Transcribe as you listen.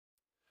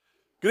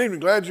Good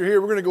evening. Glad you're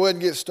here. We're going to go ahead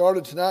and get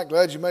started tonight.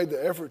 Glad you made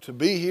the effort to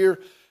be here.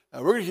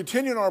 We're going to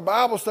continue in our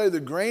Bible study, the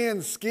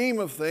grand scheme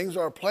of things.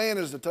 Our plan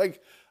is to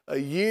take a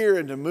year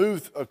and to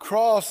move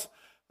across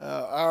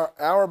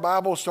our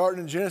Bible,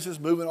 starting in Genesis,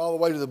 moving all the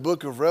way to the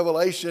book of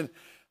Revelation,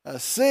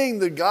 seeing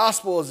the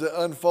gospel as it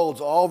unfolds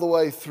all the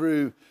way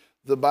through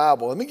the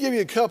Bible. Let me give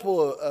you a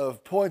couple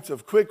of points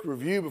of quick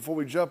review before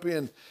we jump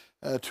in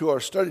to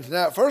our study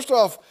tonight. First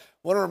off,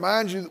 I want to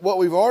remind you what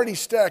we've already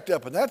stacked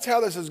up, and that's how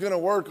this is going to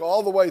work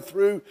all the way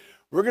through.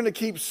 We're going to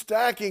keep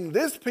stacking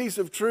this piece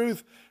of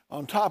truth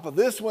on top of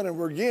this one, and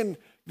we're again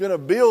going to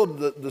build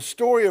the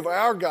story of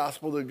our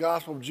gospel, the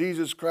gospel of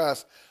Jesus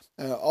Christ,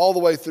 all the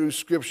way through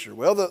Scripture.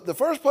 Well, the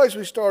first place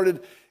we started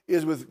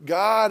is with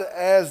God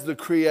as the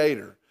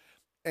Creator.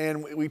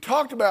 And we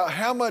talked about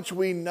how much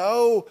we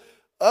know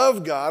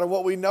of God and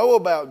what we know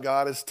about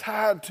God is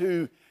tied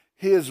to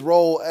His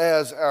role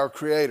as our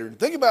Creator. And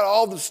think about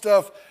all the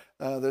stuff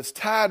that's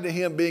tied to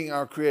Him being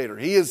our Creator.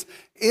 He is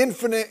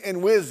infinite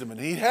in wisdom, and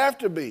He'd have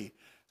to be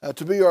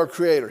our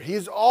Creator. He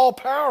is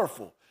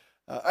all-powerful,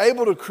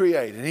 able to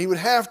create, and He would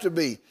have to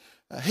be.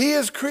 He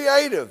is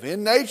creative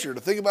in nature, to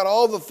think about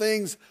all the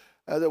things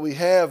that we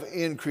have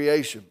in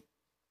creation.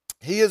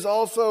 He is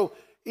also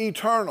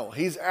eternal.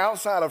 He's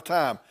outside of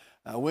time.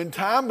 When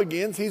time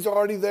begins, He's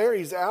already there.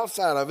 He's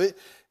outside of it,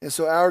 and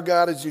so our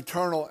God is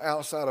eternal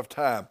outside of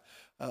time.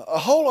 A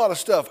whole lot of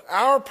stuff.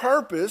 Our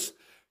purpose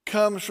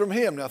comes from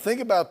Him. Now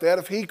think about that.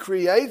 If He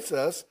creates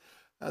us,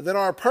 then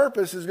our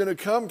purpose is going to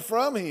come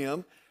from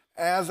Him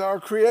as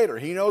our Creator.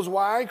 He knows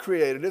why He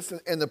created us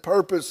and the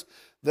purpose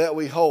that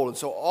we hold. And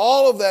so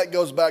all of that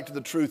goes back to the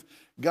truth.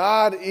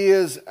 God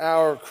is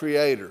our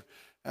Creator.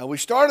 Now we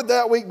started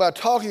that week by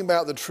talking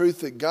about the truth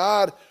that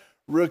God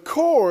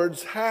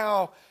records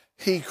how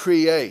He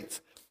creates.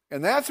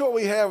 And that's what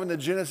we have in the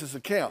Genesis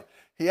account.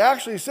 He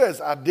actually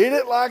says, I did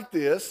it like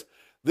this.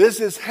 This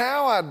is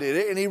how I did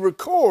it. And He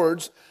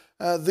records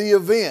the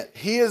event.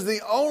 He is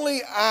the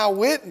only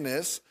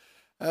eyewitness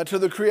to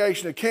the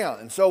creation account.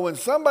 And so when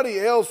somebody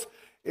else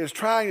is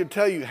trying to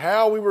tell you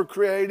how we were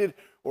created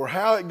or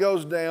how it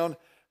goes down,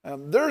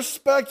 they're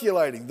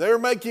speculating. They're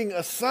making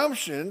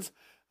assumptions,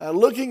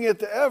 looking at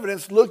the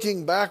evidence,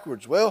 looking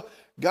backwards. Well,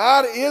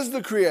 God is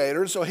the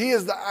Creator, so He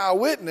is the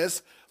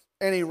eyewitness,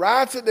 and He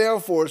writes it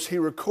down for us. He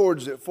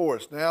records it for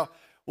us. Now,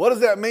 what does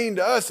that mean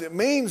to us? It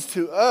means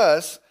to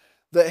us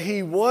that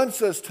He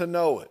wants us to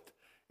know it.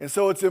 And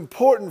so it's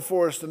important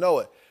for us to know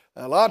it.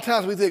 A lot of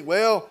times we think,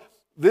 well,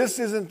 this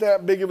isn't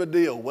that big of a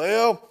deal.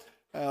 Well,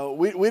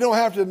 we don't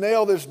have to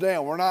nail this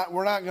down. We're not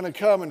going to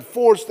come and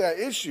force that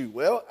issue.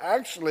 Well,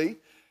 actually,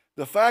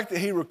 the fact that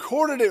He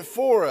recorded it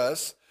for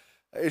us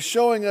is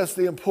showing us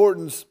the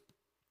importance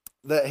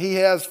that He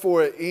has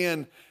for it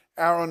in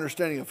our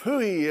understanding of who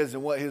He is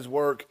and what His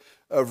work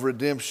of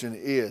redemption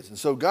is. And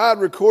so God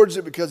records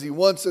it because He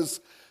wants us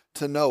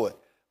to know it.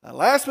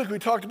 Last week we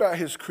talked about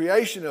His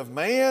creation of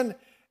man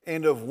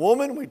and of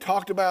woman. We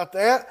talked about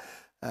that.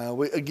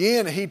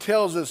 Again, He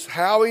tells us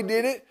how He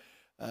did it.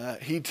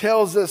 He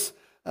tells us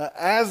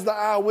as the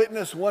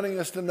eyewitness, wanting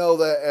us to know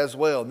that as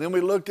well. And then we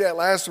looked at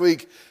last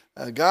week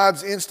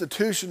God's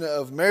institution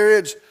of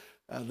marriage,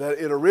 that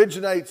it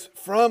originates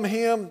from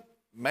Him.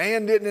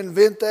 Man didn't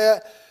invent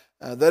that.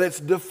 That it's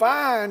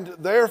defined,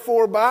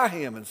 therefore, by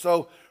Him. And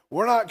so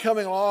we're not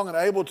coming along and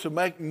able to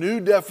make new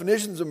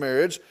definitions of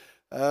marriage.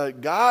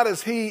 God,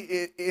 as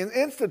He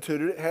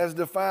instituted it, has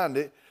defined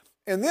it.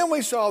 And then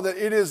we saw that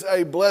it is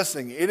a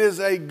blessing. It is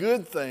a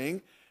good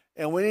thing.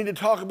 And we need to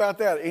talk about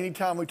that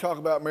anytime we talk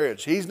about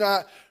marriage. He's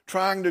not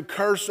trying to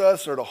curse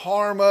us or to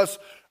harm us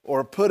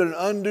or put an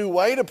undue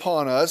weight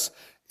upon us.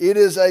 It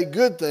is a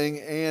good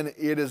thing and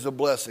it is a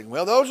blessing.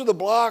 Well, those are the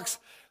blocks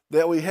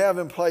that we have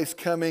in place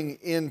coming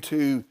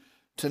into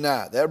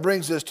tonight. That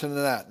brings us to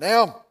tonight.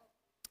 Now,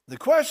 the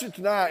question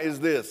tonight is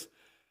this.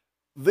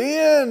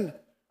 Then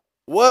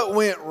what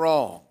went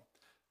wrong?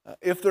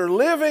 If they're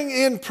living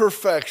in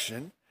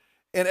perfection,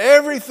 and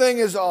everything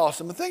is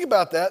awesome. And think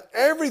about that.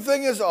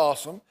 Everything is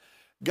awesome.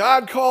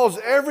 God calls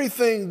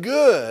everything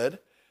good.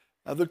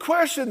 The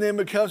question then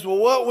becomes, well,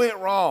 what went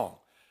wrong?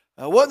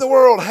 What in the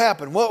world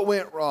happened? What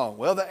went wrong?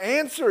 Well, the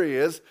answer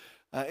is,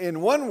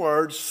 in one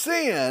word,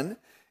 sin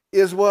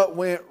is what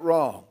went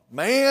wrong.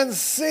 Man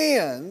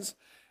sins,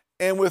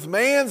 and with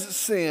man's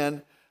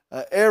sin,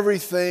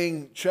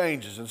 everything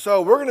changes. And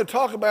so we're going to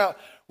talk about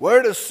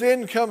where does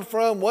sin come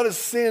from? What does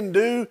sin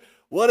do?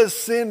 What does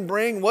sin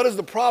bring? What is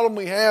the problem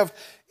we have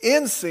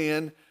in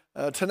sin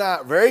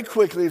tonight very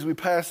quickly as we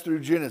pass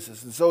through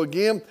Genesis? And so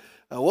again,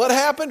 what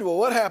happened? Well,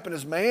 what happened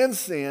is man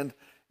sinned,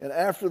 and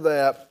after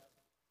that,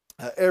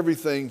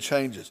 everything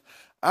changes.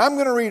 I'm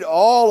going to read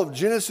all of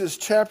Genesis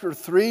chapter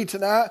 3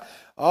 tonight.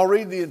 I'll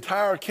read the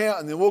entire account,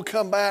 and then we'll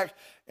come back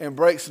and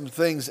break some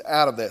things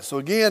out of that. So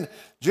again,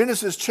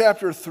 Genesis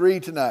chapter 3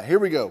 tonight. Here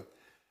we go.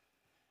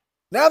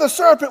 Now the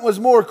serpent was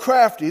more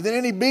crafty than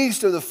any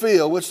beast of the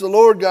field which the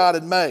Lord God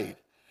had made.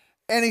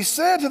 And he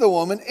said to the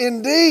woman,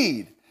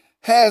 Indeed,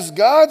 has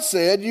God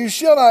said, You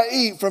shall not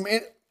eat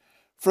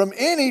from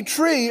any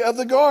tree of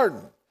the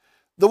garden.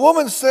 The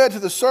woman said to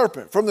the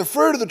serpent, from the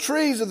fruit of the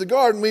trees of the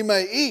garden we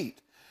may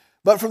eat,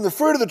 but from the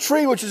fruit of the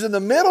tree which is in the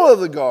middle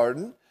of the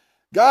garden,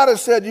 God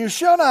has said, you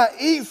shall not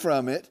eat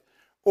from it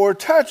or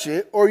touch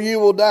it, or you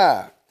will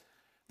die.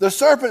 The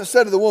serpent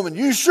said to the woman,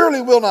 you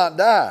surely will not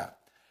die.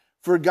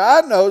 For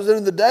God knows that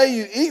in the day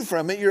you eat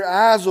from it, your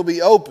eyes will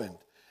be opened,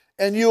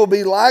 and you will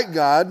be like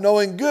God,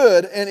 knowing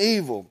good and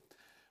evil.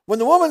 When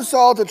the woman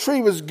saw that the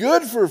tree was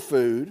good for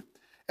food,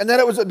 and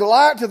that it was a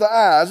delight to the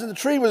eyes, and the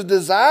tree was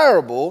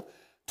desirable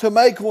to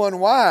make one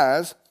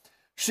wise,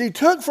 she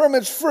took from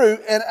its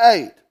fruit and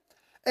ate.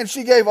 And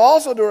she gave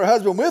also to her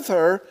husband with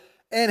her,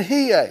 and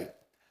he ate.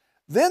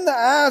 Then the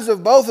eyes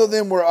of both of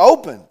them were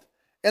opened,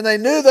 and they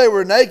knew they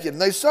were naked.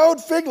 And they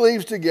sewed fig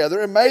leaves together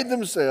and made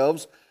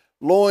themselves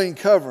loin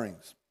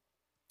coverings.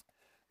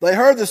 They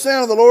heard the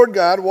sound of the Lord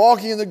God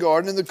walking in the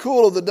garden in the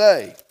cool of the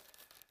day.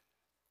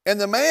 And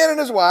the man and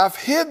his wife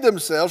hid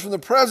themselves from the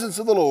presence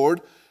of the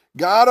Lord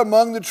God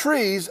among the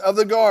trees of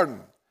the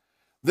garden.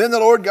 Then the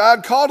Lord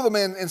God called to the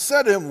man and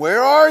said to him,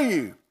 where are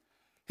you?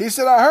 He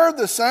said, I heard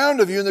the sound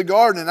of you in the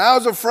garden, and I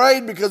was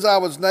afraid because I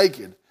was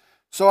naked.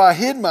 So I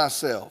hid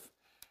myself.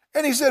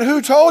 And he said,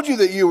 who told you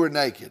that you were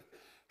naked?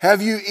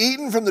 Have you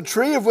eaten from the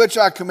tree of which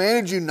I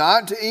commanded you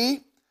not to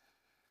eat?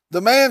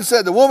 The man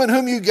said, the woman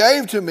whom you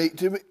gave to me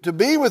to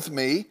be with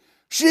me,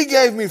 she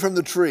gave me from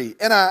the tree,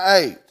 and I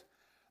ate.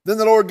 Then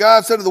the Lord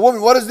God said to the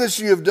woman, what is this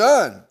you have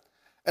done?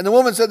 And the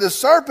woman said, the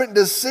serpent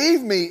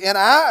deceived me, and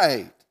I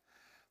ate.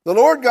 The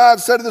Lord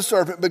God said to the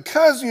serpent,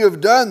 because you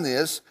have done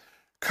this,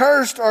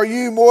 cursed are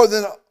you more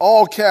than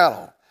all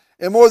cattle,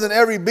 and more than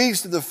every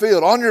beast of the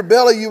field. On your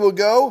belly you will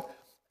go,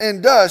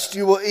 and dust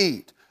you will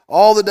eat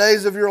all the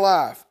days of your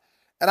life.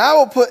 And I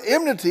will put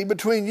enmity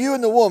between you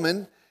and the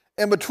woman,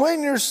 and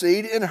between your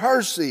seed and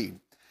her seed.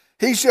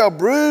 He shall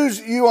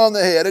bruise you on the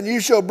head, and you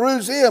shall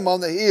bruise him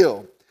on the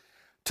heel.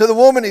 To the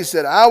woman he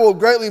said, I will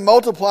greatly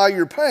multiply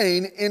your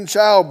pain in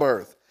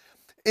childbirth.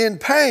 In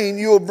pain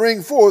you will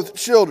bring forth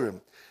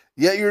children.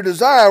 Yet your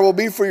desire will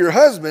be for your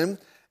husband,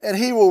 and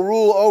he will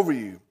rule over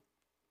you.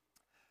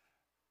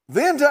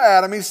 Then to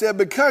Adam he said,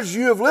 because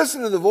you have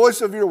listened to the voice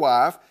of your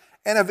wife,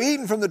 and have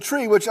eaten from the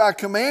tree which I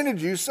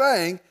commanded you,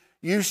 saying,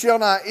 you shall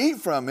not eat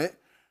from it,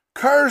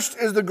 cursed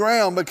is the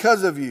ground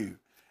because of you.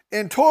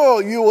 In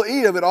toil you will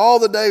eat of it all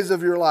the days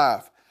of your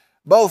life.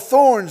 Both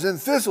thorns and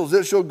thistles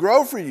it shall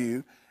grow for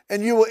you,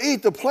 and you will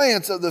eat the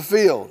plants of the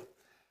field.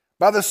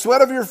 By the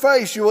sweat of your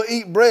face you will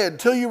eat bread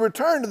till you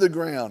return to the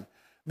ground,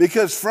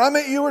 because from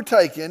it you were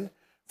taken,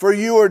 for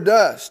you are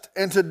dust,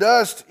 and to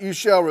dust you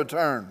shall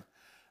return.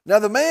 Now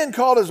the man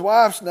called his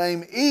wife's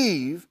name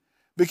Eve,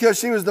 because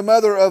she was the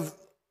mother of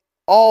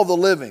all the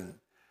living.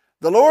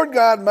 The Lord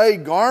God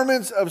made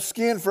garments of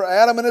skin for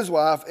Adam and his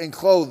wife and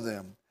clothed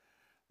them.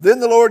 Then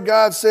the Lord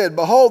God said,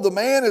 behold, the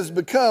man is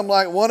become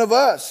like one of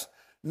us,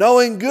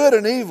 knowing good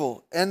and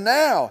evil. And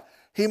now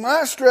he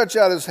might stretch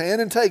out his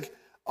hand and take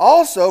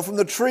also from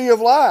the tree of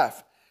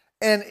life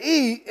and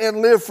eat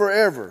and live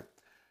forever.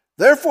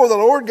 Therefore the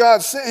Lord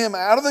God sent him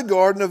out of the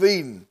Garden of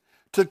Eden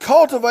to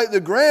cultivate the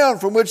ground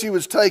from which he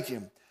was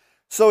taken.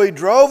 So he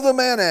drove the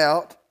man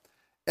out,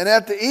 and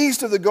at the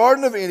east of the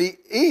Garden of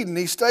Eden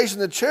he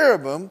stationed the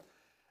cherubim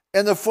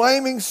and the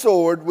flaming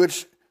sword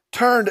which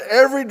turned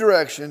every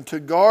direction to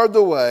guard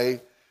the way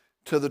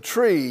to the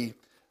tree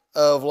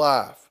of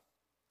life.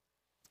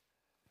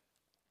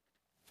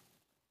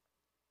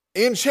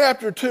 In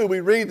chapter 2, we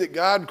read that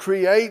God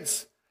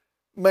creates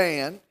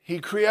man, he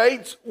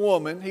creates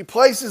woman, he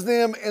places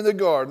them in the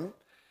garden,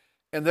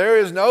 and there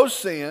is no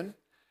sin,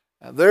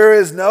 there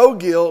is no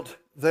guilt,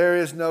 there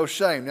is no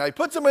shame. Now he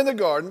puts them in the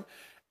garden,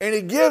 and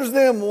he gives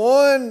them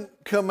one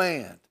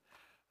command.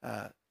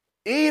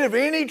 Eat of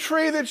any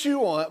tree that you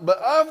want, but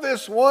of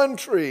this one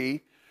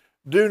tree,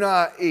 do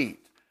not eat.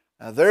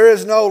 Now, there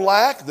is no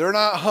lack. They're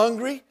not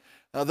hungry.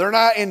 They're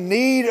not in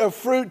need of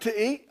fruit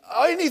to eat.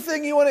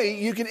 Anything you want to eat,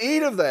 you can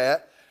eat of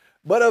that.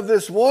 But of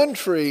this one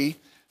tree,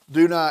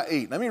 do not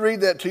eat. Let me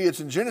read that to you. It's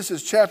in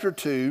Genesis chapter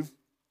 2,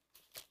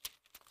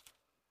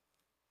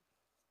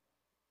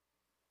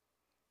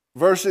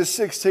 verses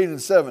 16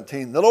 and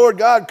 17. The Lord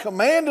God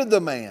commanded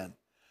the man,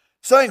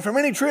 saying, from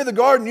any tree of the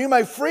garden you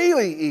may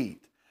freely eat.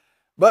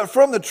 But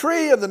from the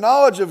tree of the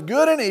knowledge of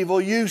good and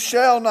evil you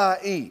shall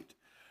not eat.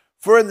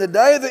 For in the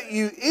day that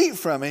you eat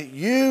from it,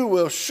 you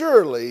will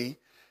surely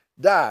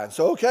die.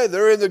 So, okay,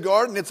 they're in the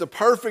garden. It's a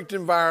perfect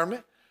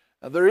environment.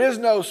 There is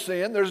no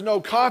sin. There's no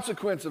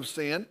consequence of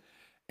sin.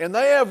 And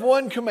they have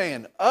one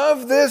command.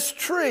 Of this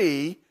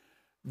tree,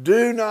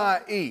 do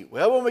not eat.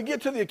 Well, when we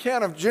get to the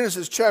account of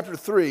Genesis chapter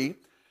 3,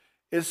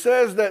 it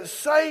says that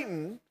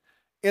Satan,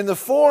 in the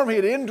form, he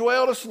had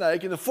indwelled a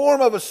snake, in the form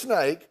of a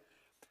snake,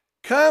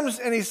 comes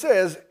and he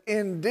says,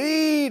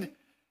 indeed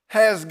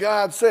has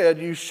God said,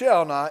 you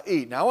shall not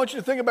eat. Now I want you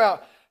to think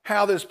about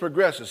how this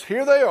progresses.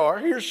 Here they are.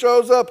 Here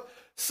shows up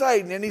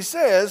Satan, and he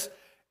says,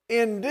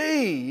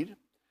 indeed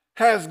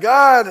has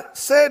God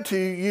said to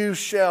you, you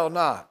shall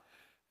not.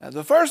 Now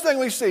the first thing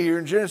we see here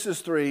in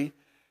Genesis 3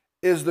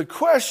 is the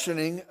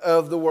questioning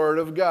of the Word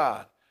of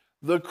God.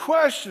 The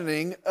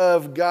questioning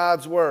of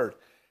God's Word.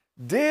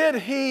 Did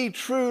he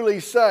truly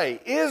say?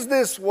 Is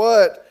this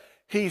what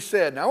he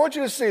said? Now I want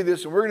you to see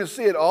this, and we're going to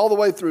see it all the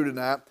way through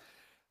tonight.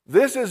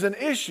 This is an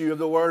issue of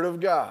the Word of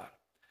God.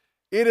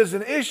 It is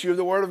an issue of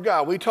the Word of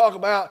God. We talk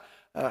about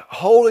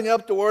holding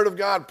up the Word of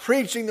God,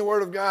 preaching the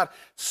Word of God,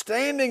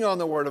 standing on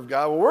the Word of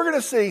God. Well, we're going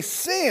to see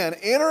sin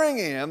entering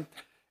in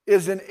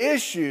is an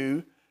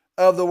issue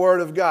of the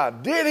Word of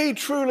God. Did he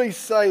truly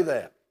say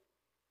that?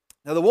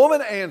 Now the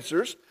woman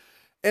answers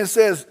and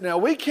says, now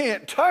we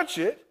can't touch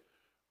it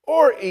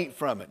or eat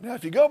from it. Now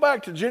if you go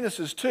back to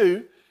Genesis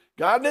 2,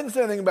 God didn't say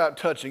anything about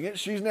touching it.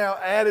 She's now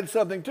added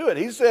something to it.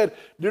 He said,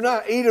 do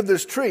not eat of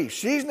this tree.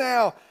 She's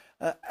now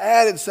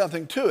added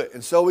something to it.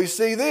 And so we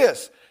see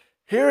this.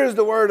 Here is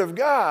the Word of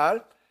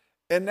God,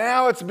 and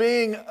now it's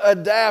being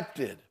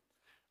adapted,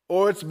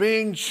 or it's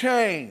being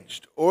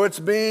changed, or it's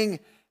being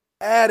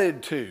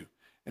added to.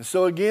 And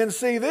so again,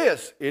 see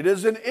this. It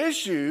is an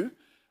issue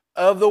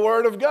of the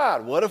Word of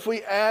God. What if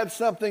we add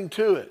something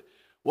to it?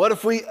 What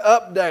if we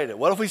update it?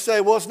 What if we say,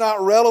 well, it's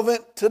not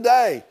relevant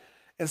today?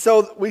 And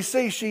so we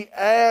see she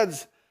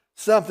adds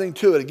something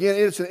to it. Again,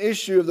 it's an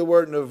issue of the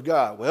Word of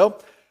God.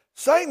 Well,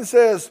 Satan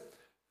says,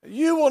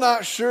 you will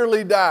not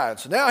surely die.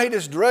 So now he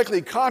just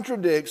directly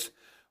contradicts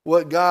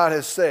what God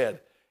has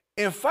said.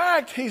 In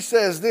fact, he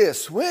says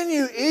this, when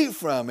you eat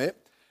from it,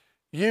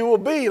 you will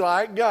be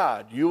like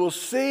God. You will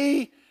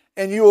see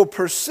and you will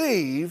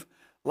perceive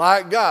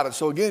like God. And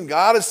so again,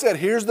 God has said,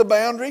 here's the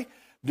boundary.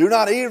 Do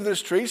not eat of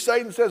this tree.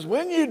 Satan says,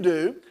 when you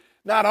do,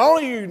 not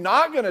only are you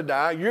not going to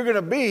die, you're going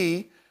to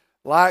be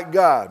like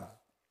God.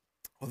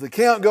 Well, the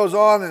account goes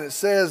on and it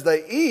says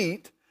they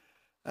eat,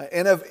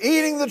 and of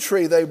eating the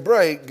tree, they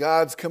break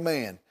God's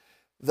command.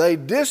 They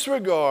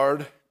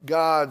disregard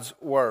God's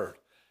word.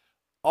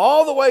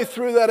 All the way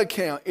through that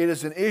account, it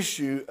is an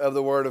issue of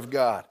the Word of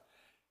God.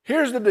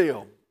 Here's the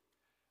deal.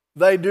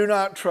 They do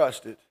not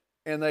trust it,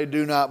 and they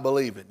do not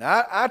believe it.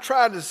 Now, I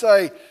tried to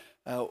say,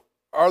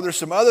 are there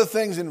some other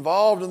things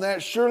involved in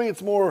that? Surely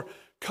it's more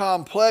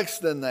complex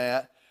than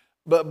that.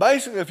 But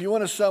basically, if you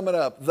want to sum it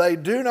up, they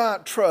do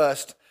not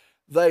trust,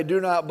 they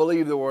do not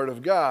believe the Word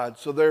of God,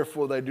 so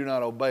therefore they do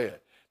not obey it.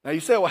 Now you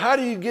say, well, how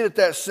do you get it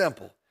that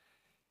simple?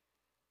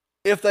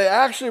 If they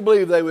actually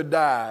believed they would have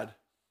died,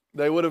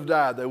 they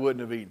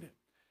wouldn't have eaten it.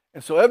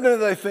 And so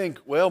evidently they think,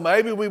 well,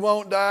 maybe we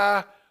won't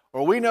die,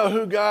 or we know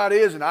who God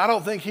is, and I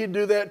don't think He'd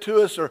do that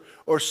to us,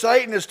 or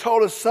Satan has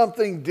told us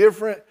something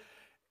different.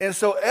 And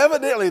so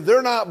evidently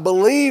they're not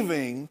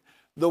believing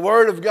the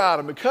Word of God.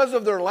 And because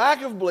of their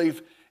lack of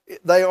belief,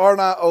 they are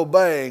not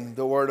obeying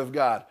the Word of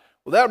God.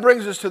 Well, that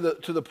brings us to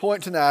the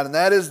point tonight, and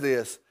that is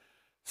this.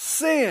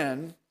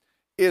 Sin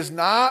is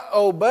not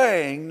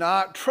obeying,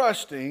 not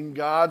trusting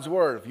God's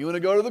Word. If you want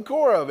to go to the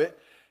core of it,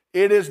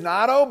 it is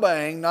not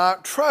obeying,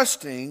 not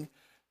trusting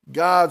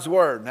God's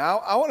Word. Now,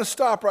 I want to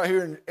stop right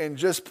here and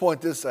just point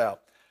this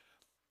out.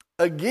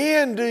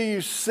 Again, do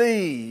you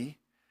see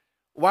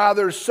why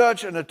there's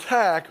such an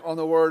attack on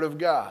the Word of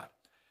God?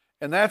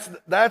 And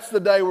that's the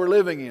day we're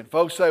living in.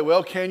 Folks say,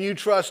 well, can you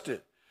trust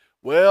it?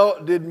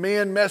 Well, did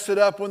men mess it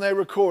up when they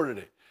recorded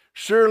it?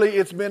 Surely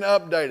it's been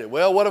updated.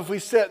 Well, what if we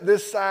set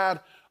this side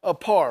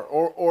apart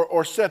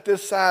or set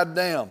this side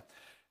down?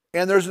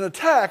 And there's an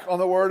attack on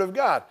the Word of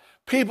God.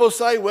 People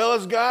say, well,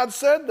 has God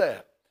said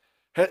that?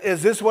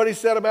 Is this what He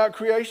said about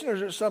creation, or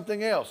is it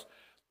something else?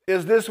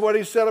 Is this what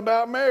He said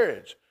about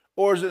marriage,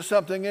 or is it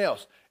something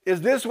else?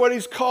 Is this what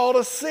He's called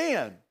a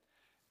sin,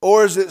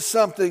 or is it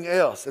something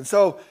else? And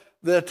so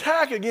the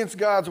attack against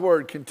God's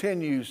Word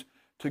continues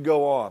to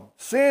go on.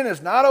 Sin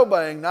is not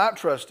obeying, not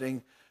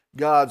trusting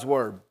God's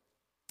Word.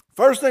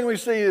 First thing we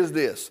see is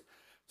this.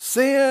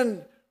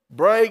 Sin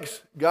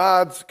breaks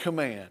God's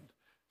command.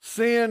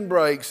 Sin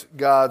breaks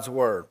God's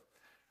Word.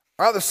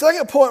 All right, the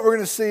second point we're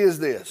going to see is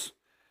this.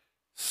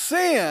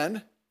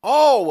 Sin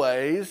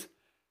always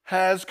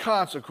has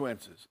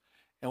consequences.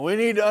 And we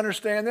need to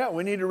understand that.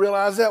 We need to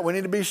realize that. We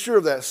need to be sure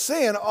of that.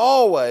 Sin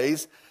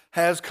always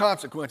has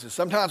consequences.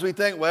 Sometimes we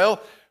think,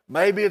 well,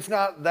 maybe it's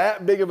not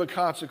that big of a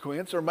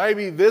consequence, or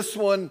maybe this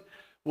one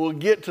will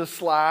get to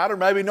slide, or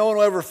maybe no one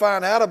will ever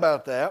find out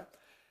about that.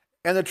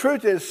 And the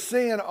truth is,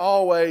 sin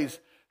always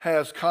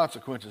has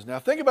consequences. Now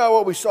think about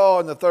what we saw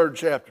in the 3rd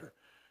chapter.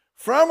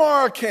 From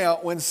our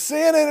account, when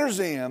sin enters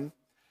in,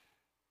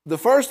 the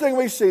first thing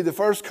we see, the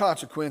first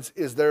consequence,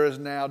 is there is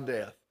now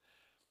death.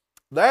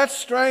 That's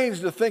strange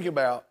to think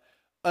about.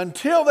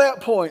 Until that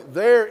point,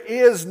 there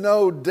is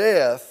no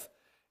death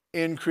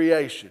in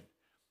creation.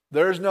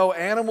 There's no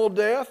animal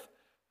death.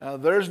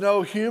 There's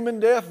no human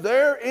death.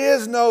 There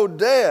is no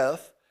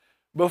death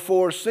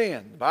before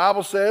sin. The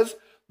Bible says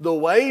the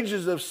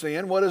wages of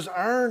sin, what is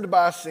earned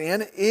by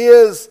sin,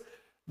 is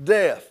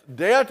death.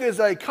 Death is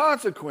a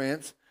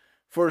consequence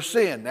for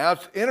sin. Now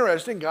it's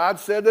interesting, God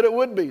said that it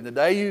would be. The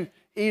day you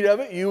eat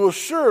of it, you will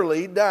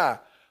surely die.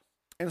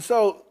 And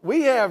so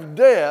we have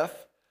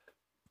death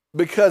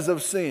because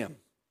of sin.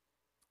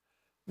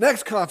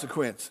 Next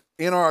consequence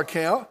in our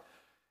account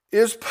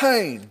is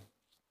pain.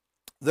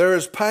 There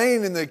is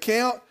pain in the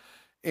account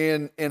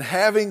in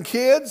having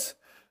kids,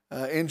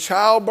 in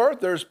childbirth.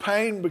 There's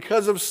pain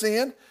because of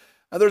sin.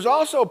 There's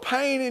also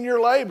pain in your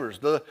labors,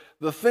 the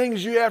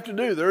things you have to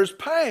do. There's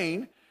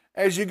pain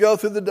as you go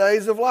through the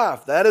days of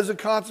life. That is a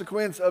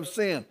consequence of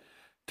sin.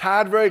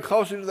 Tied very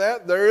closely to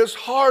that, there is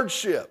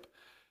hardship.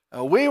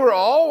 We were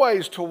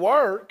always to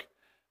work,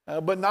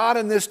 but not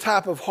in this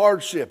type of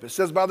hardship. It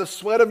says, by the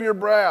sweat of your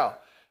brow,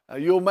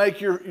 you'll make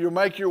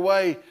your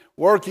way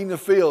working the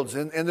fields,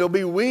 and there'll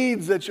be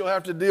weeds that you'll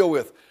have to deal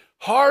with.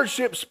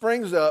 Hardship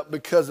springs up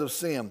because of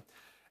sin.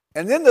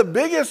 And then the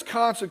biggest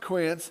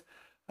consequence,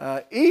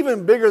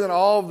 even bigger than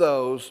all of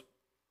those,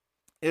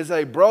 is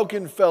a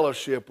broken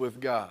fellowship with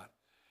God.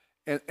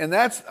 And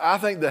that's, I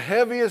think, the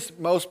heaviest,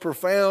 most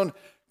profound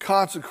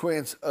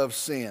consequence of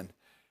sin.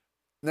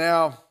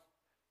 Now,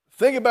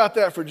 think about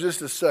that for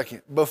just a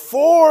second.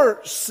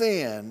 Before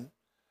sin,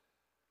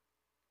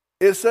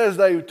 it says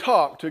they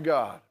talked to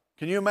God.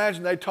 Can you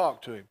imagine they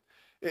talked to Him?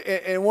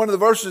 In one of the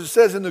verses it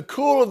says, in the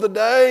cool of the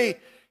day,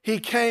 He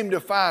came to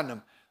find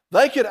them.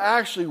 They could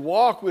actually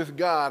walk with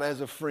God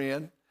as a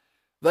friend.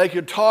 They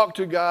could talk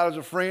to God as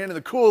a friend. In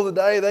the cool of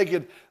the day, they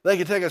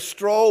could take a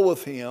stroll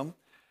with Him.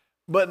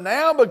 But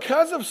now,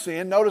 because of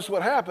sin, notice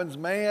what happens.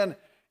 Man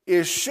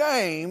is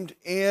shamed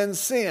in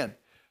sin.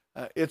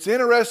 It's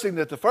interesting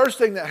that the first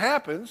thing that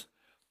happens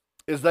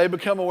is they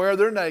become aware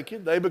they're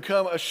naked. They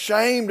become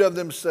ashamed of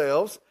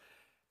themselves.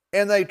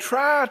 And they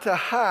try to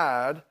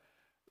hide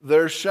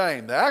their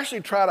shame. They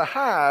actually try to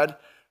hide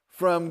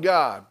from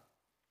God.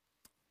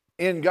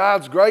 In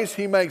God's grace,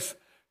 He makes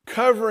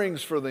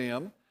coverings for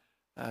them.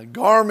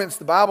 Garments,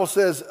 the Bible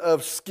says,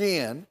 of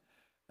skin.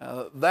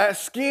 That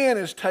skin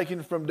is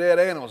taken from dead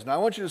animals. Now I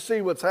want you to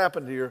see what's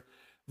happened here.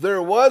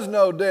 There was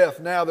no death,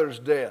 now there's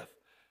death.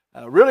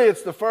 Really,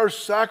 it's the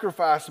first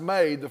sacrifice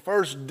made, the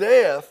first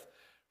death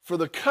for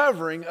the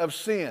covering of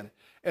sin.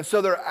 And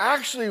so they're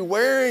actually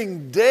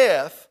wearing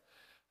death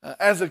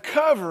as a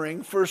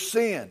covering for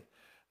sin.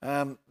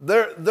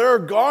 Their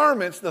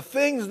garments, the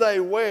things they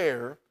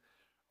wear,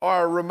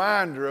 are a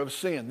reminder of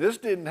sin. This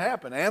didn't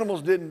happen.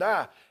 Animals didn't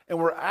die. And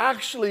we're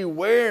actually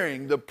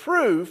wearing the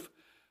proof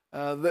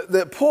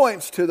that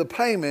points to the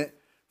payment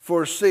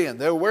for sin.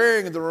 They're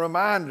wearing the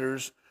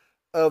reminders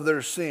of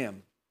their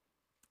sin.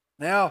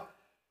 Now,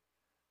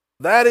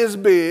 that is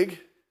big.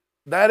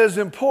 That is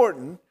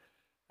important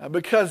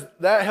because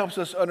that helps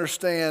us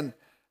understand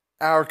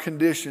our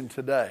condition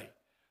today.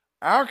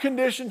 Our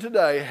condition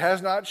today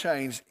has not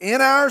changed. In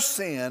our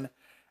sin,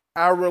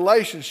 our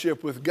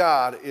relationship with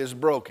God is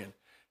broken.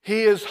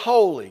 He is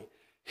holy.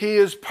 He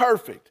is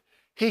perfect.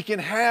 He can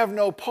have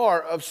no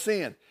part of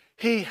sin.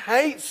 He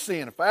hates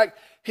sin. In fact,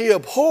 He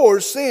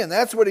abhors sin.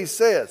 That's what He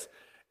says.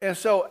 And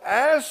so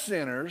as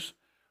sinners,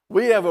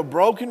 we have a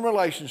broken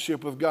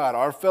relationship with God.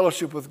 Our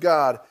fellowship with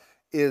God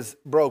is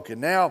broken.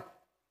 Now,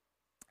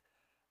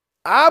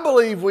 I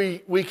believe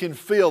we can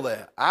feel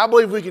that. I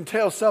believe we can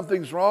tell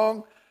something's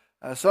wrong.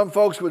 Some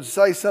folks would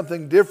say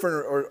something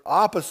different or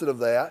opposite of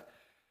that.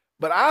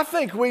 But I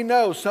think we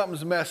know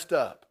something's messed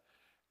up.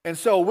 And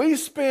so we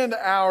spend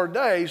our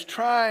days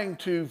trying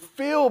to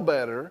feel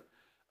better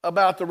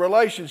about the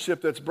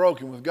relationship that's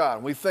broken with God.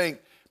 And we think,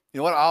 you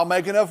know what, I'll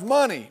make enough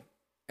money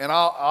and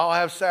I'll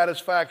have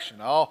satisfaction.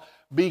 I'll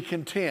be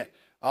content.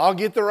 I'll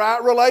get the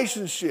right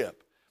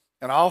relationship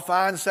and I'll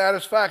find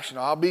satisfaction.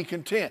 I'll be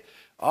content.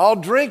 I'll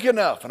drink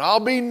enough and I'll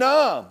be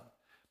numb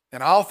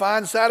and I'll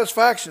find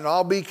satisfaction and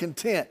I'll be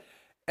content.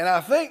 And I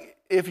think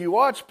if you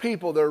watch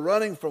people, they're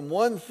running from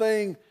one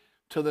thing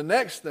to the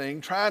next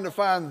thing, trying to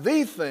find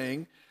the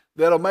thing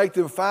that'll make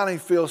them finally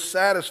feel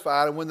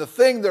satisfied. And when the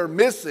thing they're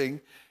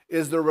missing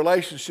is their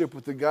relationship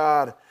with the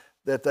God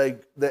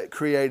that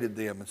created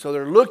them. And so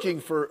they're looking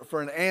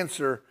for an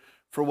answer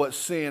for what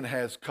sin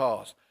has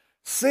caused.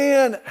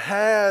 Sin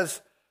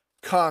has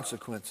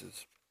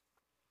consequences.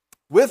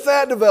 With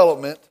that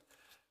development,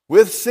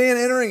 with sin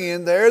entering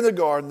in there in the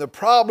garden, the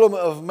problem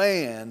of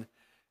man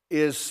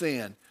is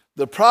sin.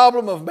 The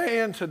problem of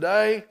man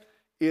today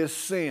is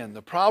sin.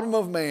 The problem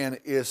of man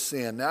is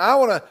sin. Now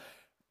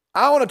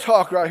I want to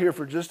talk right here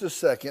for just a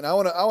second. I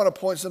want to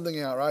point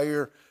something out right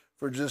here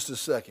for just a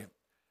second.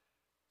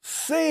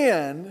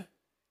 Sin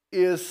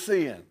is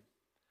sin.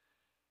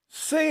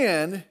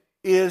 Sin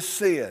is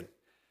sin.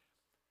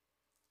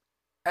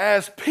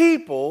 As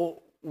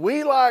people,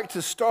 we like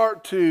to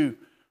start to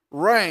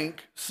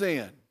rank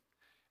sin.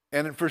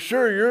 And for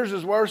sure yours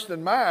is worse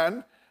than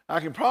mine. I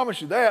can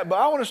promise you that. But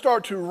I want to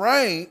start to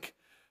rank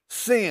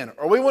sin.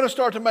 Or we want to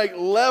start to make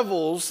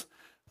levels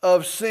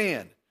of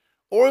sin.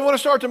 Or we want to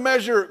start to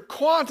measure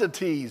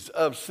quantities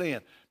of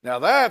sin. Now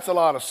that's a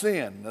lot of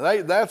sin.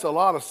 That's a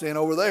lot of sin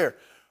over there.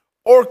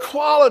 Or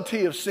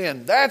quality of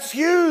sin. That's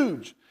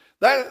huge.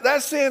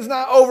 That sin's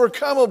not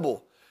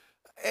overcomable.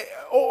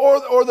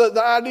 Or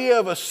the idea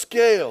of a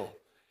scale.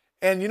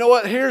 And you know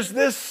what? Here's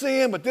this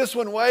sin, but this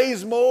one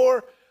weighs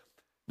more.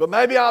 But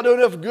maybe I'll do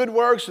enough good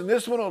works and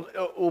this one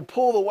will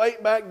pull the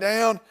weight back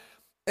down.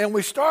 And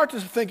we start to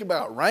think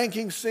about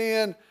ranking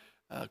sin,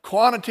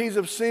 quantities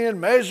of sin,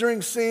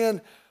 measuring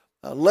sin,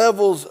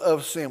 levels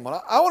of sin.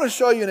 Well, I want to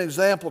show you an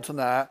example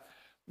tonight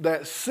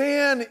that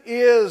sin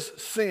is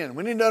sin.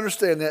 We need to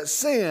understand that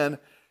sin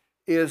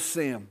is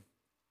sin.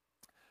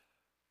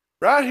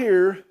 Right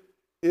here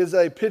is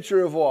a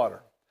pitcher of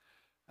water.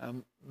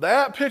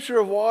 That pitcher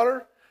of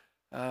water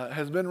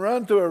has been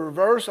run through a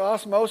reverse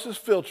osmosis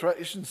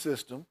filtration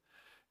system.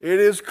 It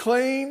is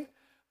clean.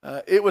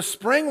 It was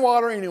spring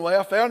water anyway.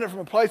 I found it from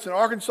a place in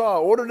Arkansas. I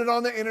ordered it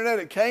on the internet.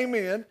 It came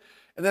in.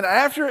 And then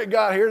after it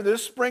got here,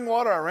 this spring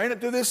water, I ran it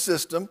through this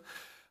system.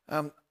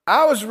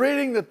 I was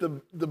reading that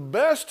the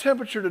best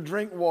temperature to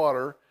drink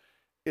water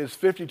is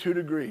 52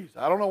 degrees.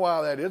 I don't know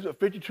why that is, but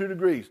 52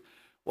 degrees.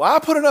 Well, I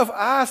put enough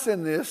ice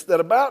in this that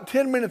about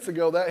 10 minutes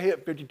ago, that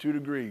hit 52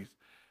 degrees.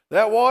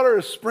 That water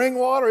is spring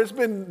water. It's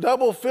been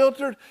double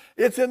filtered.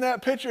 It's in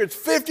that pitcher. It's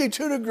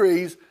 52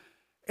 degrees,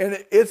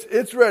 and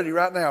it's ready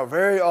right now.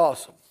 Very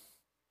awesome.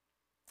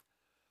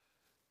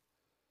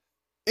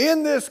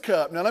 In this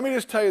cup, now let me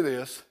just tell you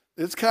this.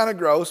 It's kind of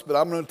gross, but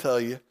I'm going to tell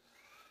you.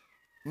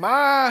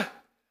 My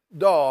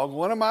dog,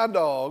 one of my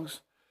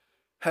dogs,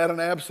 had an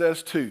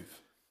abscessed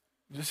tooth.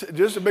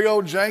 Just a big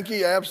old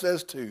janky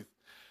abscessed tooth.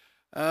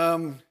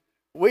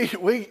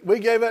 We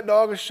gave that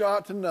dog a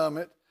shot to numb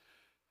it.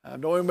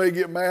 Don't anybody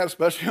get mad,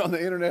 especially on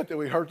the internet, that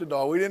we hurt the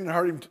dog. We didn't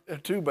hurt him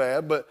too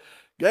bad, but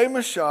gave him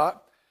a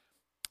shot.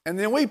 And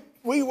then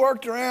we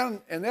worked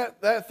around, and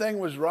that thing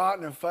was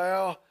rotten and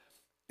foul,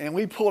 and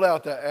we pulled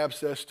out that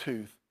abscessed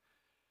tooth.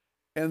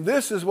 And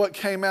this is what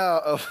came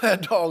out of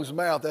that dog's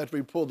mouth after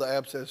we pulled the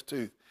abscessed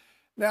tooth.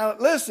 Now,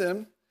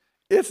 listen,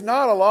 it's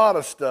not a lot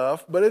of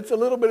stuff, but it's a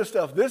little bit of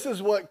stuff. This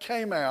is what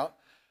came out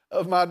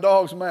of my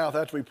dog's mouth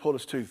after we pulled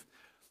his tooth.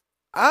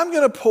 I'm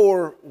going to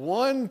pour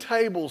 1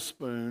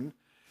 tablespoon.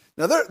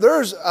 Now,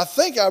 I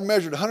think I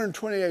measured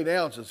 128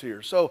 ounces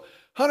here. So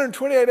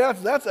 128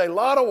 ounces, that's a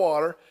lot of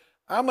water.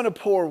 I'm going to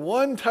pour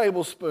 1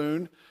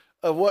 tablespoon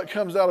of what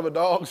comes out of a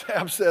dog's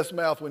abscessed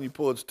mouth when you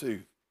pull its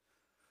tooth.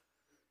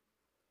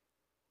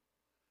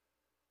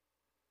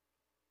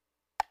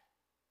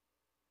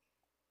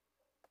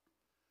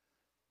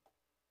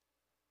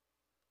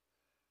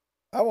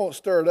 I won't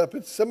stir it up.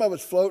 Some of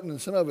it's floating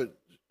and some of it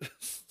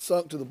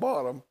sunk to the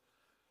bottom.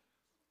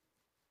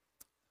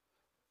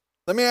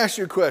 Let me ask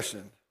you a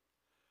question.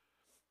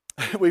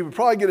 We would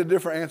probably get a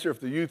different answer if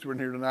the youth were in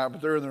here tonight,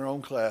 but they're in their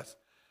own class.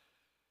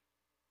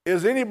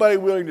 Is anybody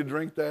willing to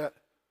drink that?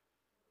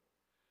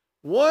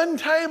 1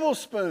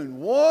 tablespoon.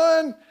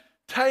 1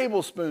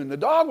 tablespoon. The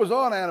dog was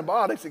on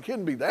antibiotics. It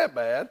couldn't be that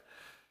bad.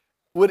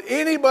 Would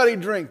anybody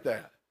drink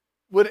that?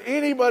 Would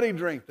anybody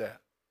drink that?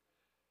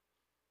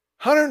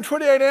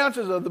 128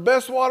 ounces of the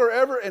best water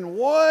ever and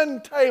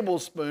 1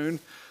 tablespoon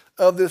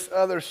of this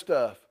other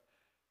stuff.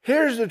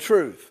 Here's the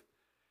truth.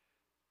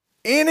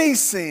 Any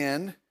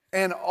sin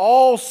and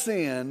all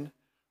sin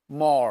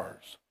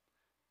mars,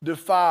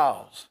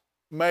 defiles,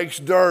 makes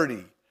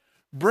dirty,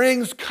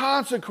 brings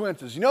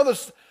consequences. You know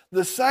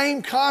the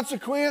same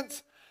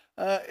consequence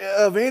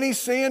of any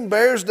sin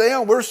bears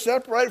down. We're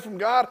separated from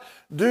God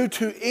due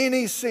to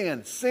any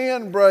sin.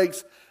 Sin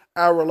breaks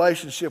our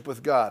relationship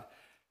with God.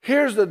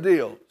 Here's the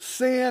deal.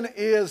 Sin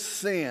is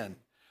sin.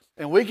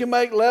 And we can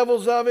make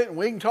levels of it, and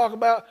we can talk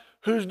about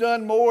who's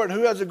done more and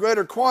who has a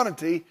greater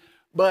quantity,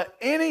 but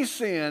any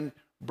sin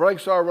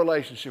breaks our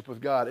relationship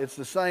with God. It's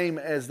the same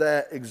as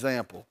that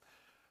example.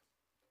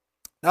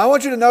 Now, I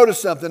want you to notice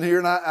something here,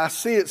 and I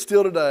see it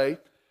still today.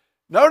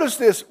 Notice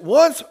this.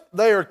 Once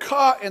they are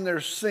caught in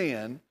their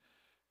sin,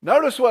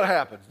 notice what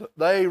happens.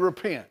 They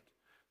repent.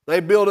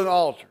 They build an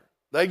altar.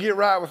 They get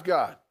right with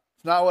God.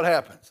 It's not what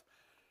happens.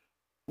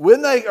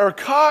 When they are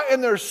caught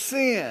in their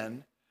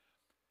sin,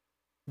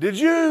 did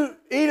you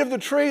eat of the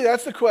tree?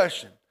 That's the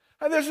question.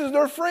 Hey, this is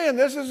their friend.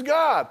 This is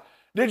God.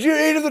 Did you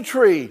eat of the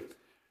tree?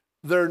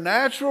 Their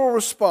natural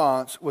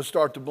response would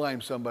start to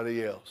blame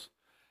somebody else.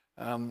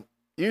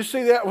 You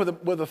see that with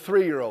a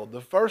 3-year-old.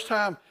 The first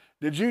time,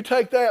 did you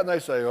take that? And they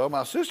say, oh,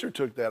 my sister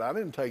took that. I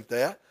didn't take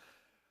that.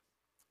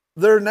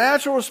 Their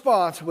natural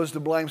response was to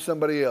blame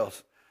somebody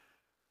else.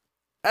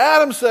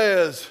 Adam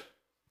says,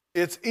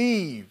 it's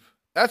Eve.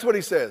 That's what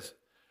he says.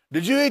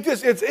 Did you eat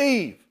this? It's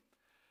Eve.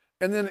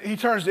 And then he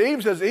turns to Eve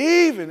and says,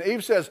 Eve. And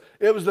Eve says,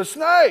 it was the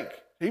snake.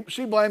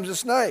 She blames the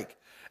snake.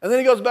 And then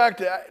he goes back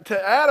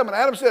to Adam, and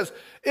Adam says,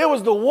 it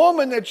was the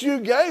woman that you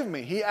gave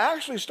me. He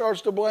actually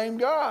starts to blame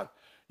God.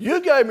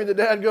 You gave me the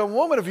dadgum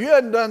woman. If you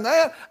hadn't done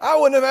that, I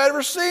wouldn't have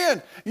ever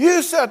sinned.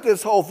 You set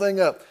this whole thing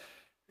up.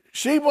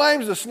 She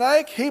blames the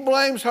snake, he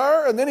blames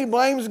her, and then he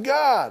blames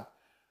God.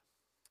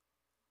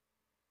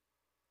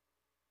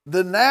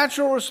 The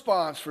natural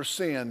response for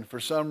sin, for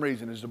some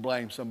reason, is to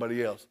blame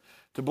somebody else,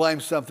 to blame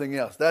something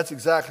else. That's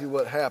exactly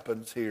what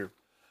happens here.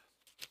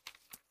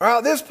 All right,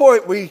 at this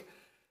point, we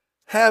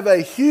have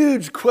a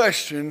huge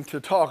question to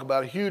talk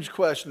about, a huge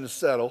question to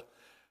settle,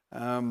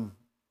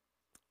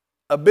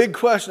 a big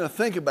question to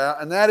think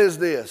about, and that is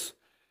this.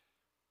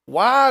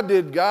 Why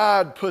did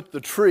God put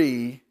the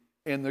tree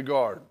in the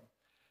garden?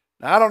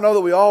 Now, I don't know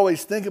that we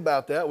always think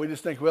about that. We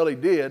just think, well, he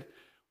did.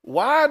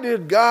 Why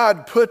did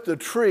God put the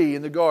tree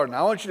in the garden?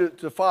 I want you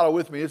to follow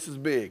with me. This is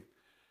big.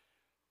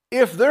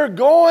 If they're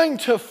going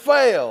to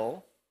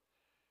fail,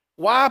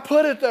 why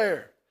put it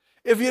there?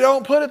 If you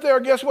don't put it there,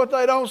 guess what?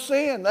 They don't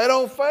sin. They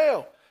don't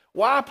fail.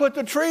 Why put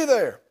the tree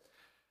there?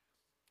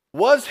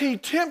 Was he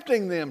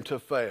tempting them to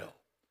fail?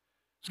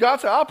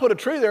 God said, I'll put a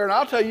tree there and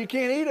I'll tell you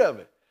can't eat of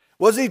it.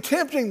 Was he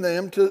tempting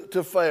them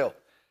to fail?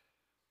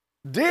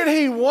 Did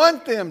he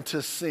want them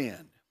to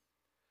sin?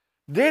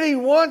 Did he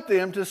want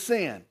them to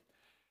sin?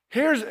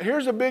 Here's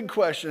a big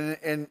question,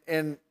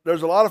 and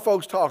there's a lot of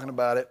folks talking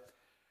about it.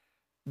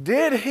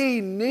 Did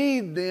he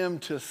need them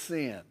to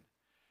sin?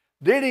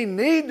 Did he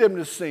need them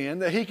to sin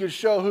that he could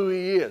show who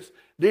he is?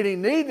 Did he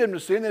need them to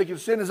sin that he could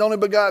send his only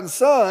begotten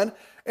Son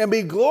and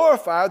be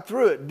glorified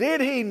through it? Did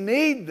he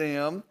need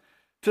them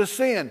to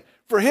sin?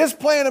 For his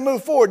plan to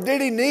move forward,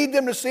 did he need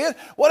them to sin?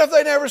 What if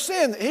they never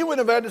sinned? He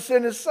wouldn't have had to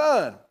send his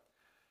Son.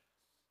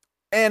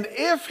 And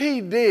if he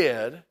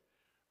did,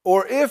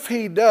 or if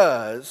he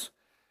does,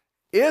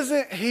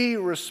 isn't he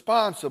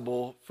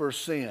responsible for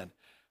sin?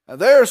 Now,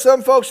 there are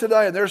some folks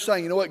today, and they're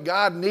saying, you know what,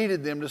 God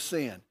needed them to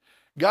sin.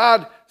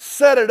 God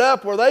set it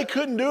up where they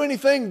couldn't do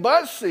anything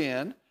but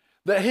sin,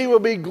 that he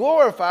would be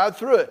glorified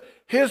through it.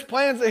 His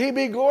plans that he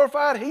be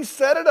glorified, he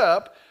set it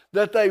up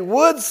that they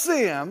would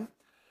sin,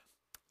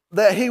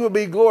 that he would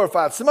be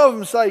glorified. Some of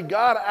them say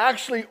God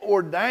actually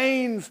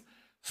ordains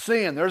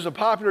sin. There's a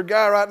popular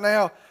guy right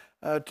now,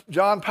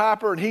 John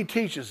Piper, and he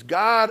teaches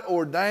God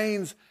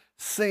ordains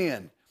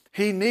sin.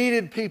 He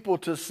needed people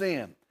to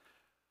sin.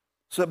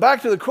 So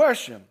back to the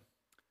question,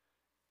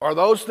 are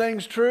those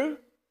things true?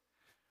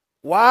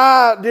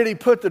 Why did he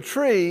put the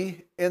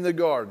tree in the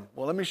garden?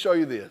 Well, let me show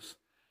you this.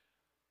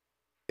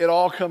 It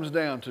all comes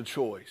down to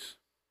choice.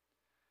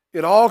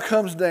 It all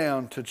comes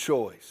down to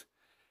choice.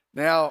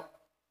 Now,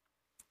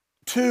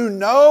 to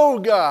know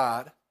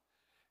God,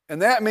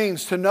 and that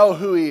means to know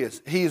who he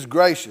is. He is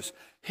gracious.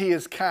 He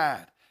is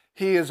kind.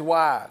 He is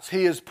wise.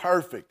 He is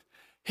perfect.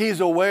 He's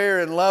aware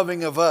and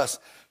loving of us.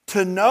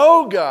 To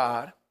know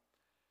God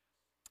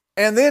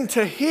and then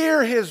to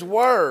hear his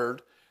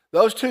word,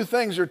 those two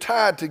things are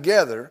tied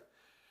together.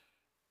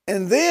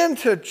 And then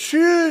to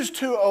choose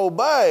to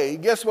obey,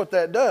 guess what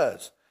that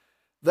does?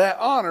 That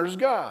honors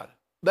God.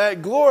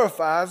 That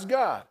glorifies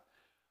God.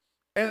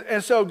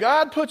 And so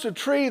God puts a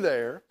tree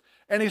there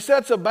and he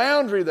sets a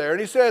boundary there and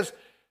he says,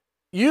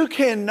 you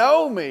can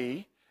know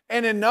me,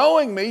 and in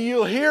knowing me,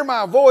 you'll hear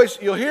my voice,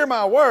 you'll hear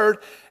my word,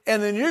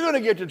 and then you're going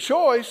to get the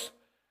choice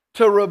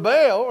to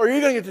rebel, or you're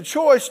going to get the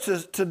choice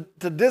to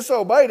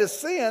disobey, to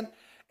sin,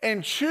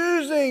 and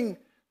choosing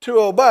to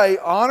obey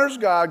honors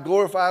God,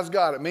 glorifies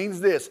God. It means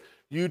this: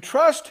 you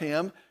trust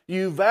him,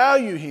 you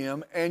value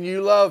him, and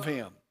you love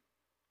him.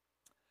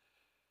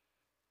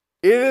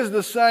 It is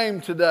the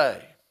same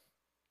today.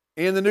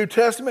 In the New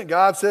Testament,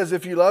 God says,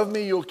 if you love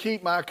me, you'll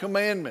keep my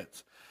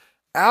commandments.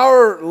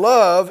 Our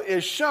love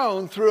is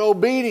shown through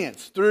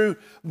obedience, through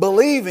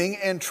believing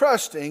and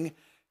trusting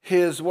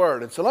his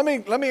word. And so let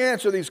me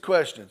answer these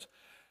questions.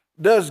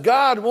 Does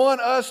God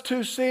want us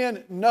to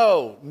sin?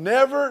 No.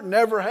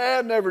 Never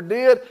had, never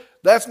did.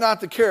 That's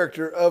not the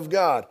character of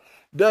God.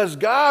 Does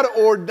God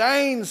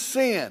ordain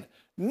sin?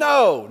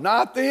 No.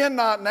 Not then,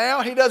 not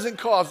now. He doesn't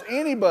cause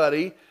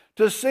anybody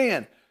to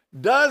sin.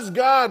 Does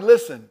God,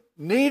 listen,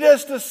 need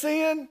us to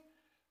sin?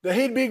 That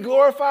he'd be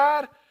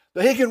glorified?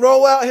 That he can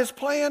roll out his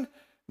plan?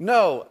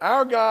 No.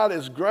 Our God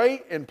is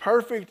great and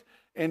perfect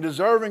and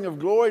deserving of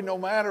glory no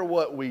matter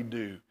what we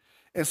do.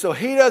 And so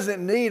he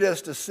doesn't need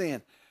us to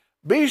sin.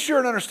 Be sure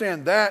and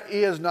understand that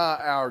is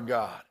not our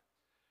God.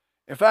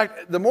 In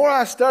fact, the more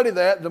I study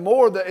that, the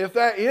more that if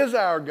that is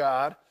our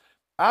God,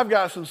 I've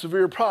got some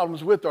severe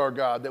problems with our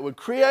God that would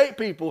create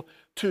people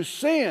to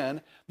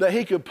sin, that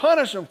he could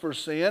punish them for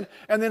sin,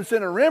 and then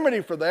send a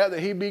remedy for that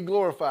he'd be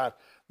glorified.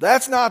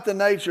 That's not the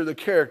nature, the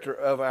character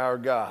of our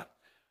God.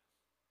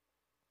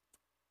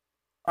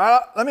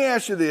 Let me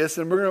ask you this,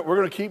 and we're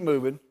going to keep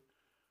moving.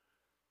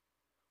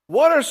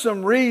 What are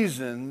some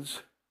reasons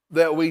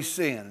that we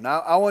sin? And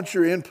I want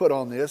your input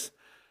on this.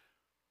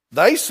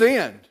 They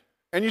sinned.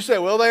 And you say,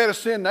 well, they had a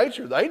sin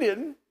nature. They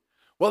didn't.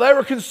 Well, they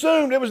were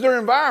consumed. It was their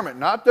environment,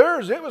 not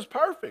theirs. It was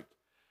perfect.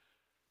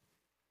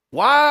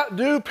 Why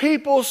do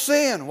people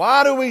sin?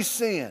 Why do we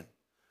sin?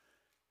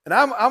 And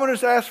I'm going to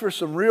just ask for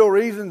some real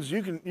reasons.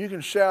 You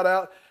can shout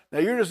out. Now,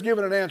 you're just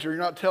giving an answer. You're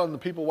not telling the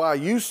people why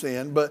you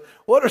sin, but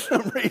what are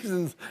some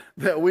reasons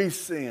that we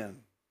sin?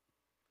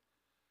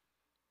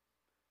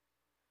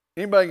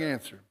 Anybody can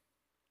answer?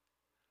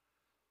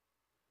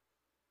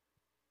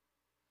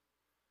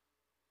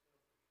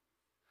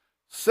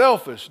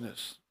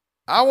 Selfishness.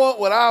 I want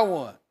what I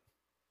want.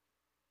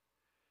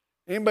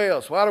 Anybody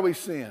else? Why do we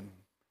sin?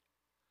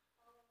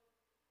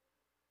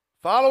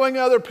 Following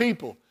other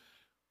people.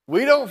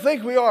 We don't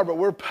think we are, but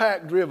we're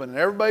pack driven. And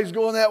everybody's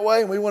going that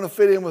way and we want to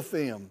fit in with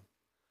them.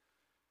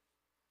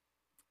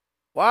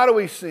 Why do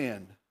we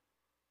sin?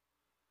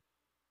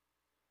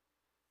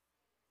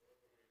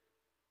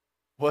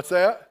 What's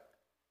that?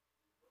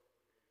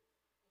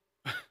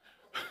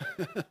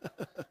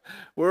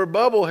 We're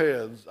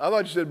bubbleheads. I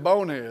thought you said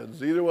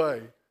boneheads. Either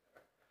way.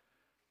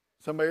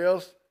 Somebody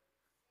else?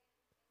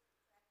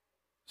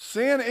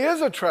 Sin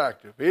is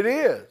attractive. It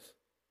is.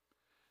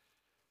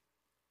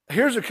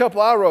 Here's a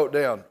couple I wrote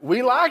down.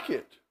 We like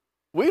it.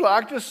 We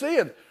like to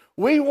sin.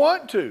 We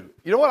want to.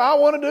 You know what? I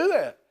want to do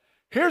that.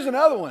 Here's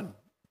another one.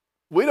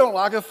 We don't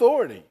like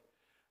authority.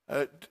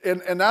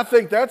 And I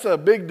think that's a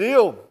big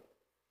deal.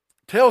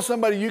 Tell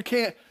somebody you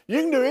can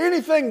do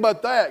anything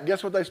but that.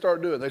 Guess what they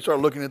start doing? They start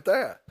looking at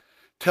that.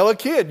 Tell a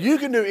kid, you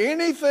can do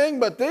anything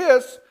but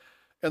this.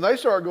 And they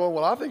start going,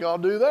 well, I think I'll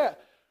do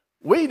that.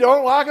 We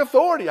don't like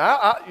authority.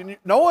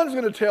 No one's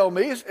going to tell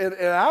me, and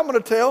I'm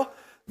going to tell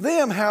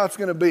them how it's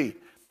going to be.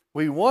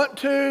 We want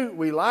to.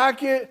 We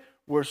like it.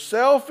 We're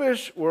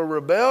selfish. We're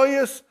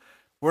rebellious.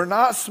 We're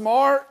not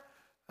smart.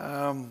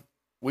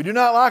 We do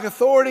not like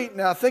authority.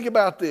 Now think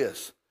about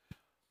this.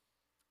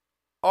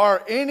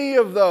 Are any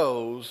of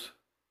those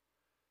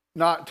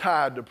not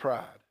tied to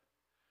pride?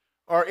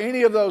 Are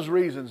any of those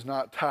reasons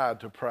not tied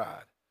to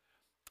pride?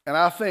 And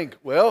I think,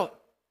 well,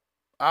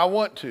 I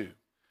want to.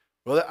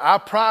 Well, I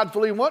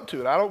pridefully want to,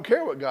 and I don't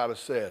care what God has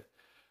said.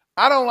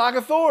 I don't like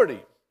authority.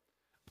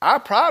 I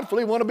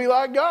pridefully want to be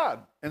like God,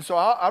 and so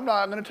I'm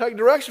not going to take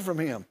direction from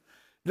Him.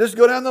 Just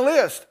go down the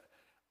list.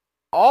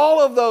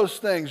 All of those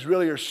things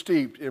really are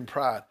steeped in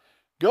pride.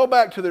 Go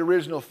back to the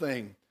original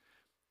thing.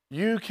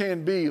 You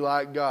can be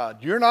like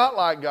God. You're not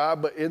like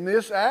God, but in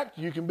this act,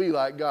 you can be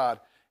like God.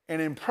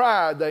 And in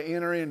pride, they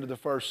enter into the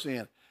first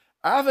sin.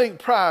 I think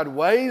pride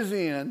weighs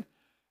in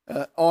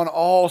on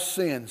all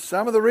sin.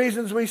 Some of the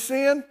reasons we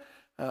sin,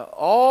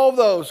 all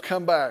those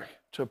come back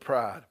to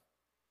pride.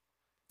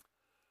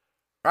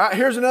 All right,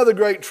 here's another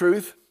great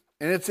truth,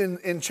 and it's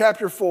in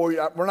chapter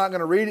 4. We're not going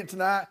to read it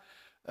tonight.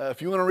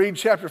 If you want to read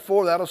chapter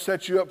 4, that'll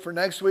set you up for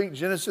next week,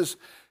 Genesis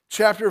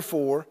chapter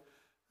 4.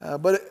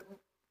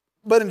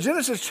 But in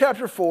Genesis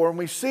chapter 4, and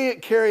we see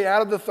it carry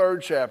out of the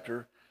 3rd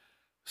chapter,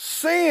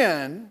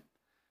 sin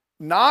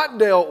not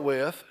dealt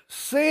with,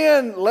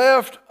 sin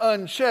left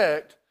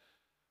unchecked,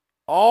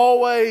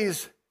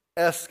 always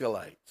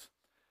escalates.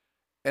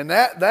 And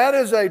that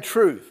is a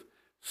truth.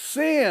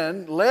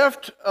 Sin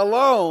left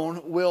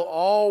alone will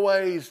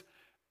always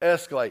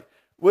escalate,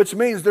 which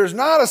means there's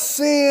not a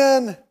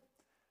sin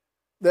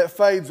that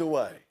fades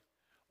away.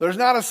 There's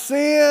not a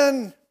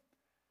sin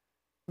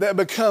that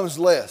becomes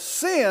less.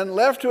 Sin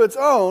left to its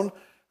own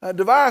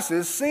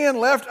devices, sin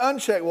left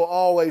unchecked will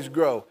always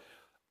grow.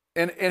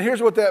 And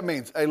here's what that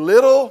means. A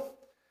little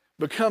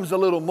becomes a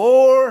little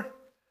more,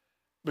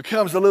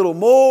 becomes a little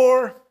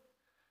more,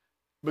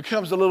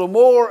 becomes a little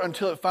more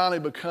until it finally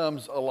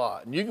becomes a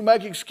lot. And you can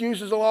make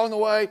excuses along the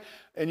way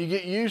and you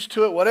get used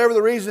to it. Whatever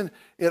the reason,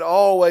 it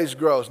always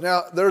grows.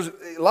 Now, there's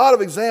a lot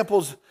of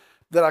examples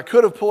that I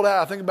could have pulled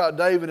out. I think about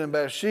David and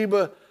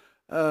Bathsheba.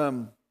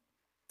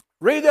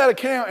 Read that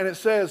account and it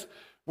says,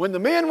 when the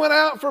men went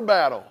out for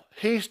battle,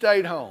 he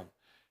stayed home.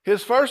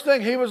 His first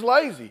thing, he was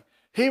lazy.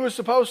 He was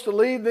supposed to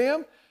lead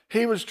them.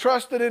 He was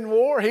trusted in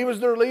war. He was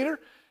their leader.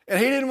 And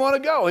he didn't want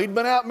to go. He'd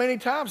been out many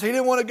times. He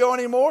didn't want to go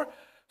anymore.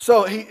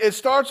 So it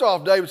starts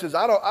off, David says,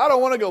 I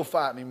don't want to go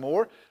fight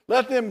anymore.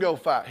 Let them go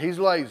fight. He's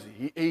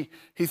lazy.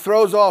 He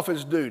throws off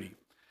his duty.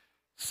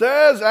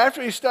 Says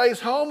after he stays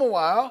home a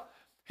while,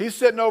 he's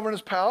sitting over in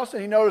his palace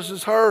and he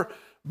notices her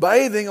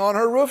bathing on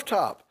her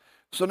rooftop.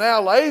 So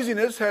now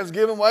laziness has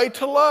given way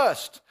to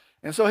lust.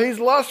 And so he's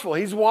lustful.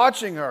 He's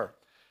watching her.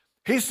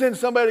 He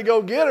sends somebody to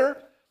go get her.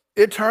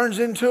 It turns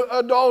into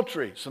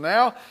adultery. So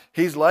now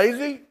he's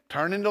lazy,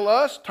 turned into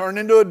lust, turned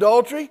into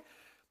adultery.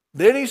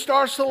 Then he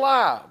starts to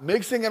lie,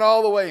 mixing it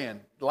all the way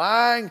in,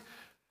 lying.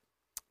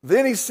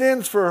 Then he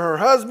sends for her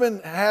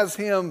husband, has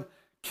him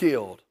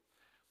killed.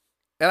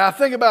 And I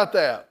think about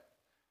that.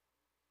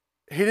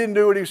 He didn't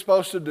do what he was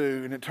supposed to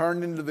do, and it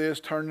turned into this,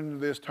 turned into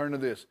this, turned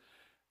into this.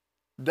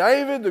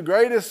 David, the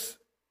greatest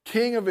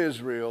king of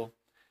Israel,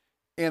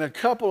 in a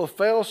couple of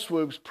fell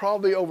swoops,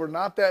 probably over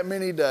not that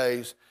many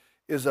days,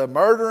 is a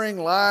murdering,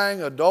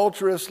 lying,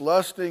 adulterous,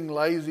 lusting,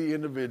 lazy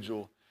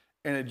individual.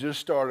 And it just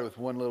started with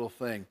one little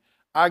thing.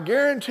 I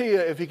guarantee you,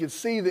 if he could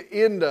see the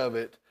end of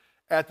it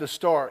at the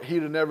start,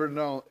 he'd have never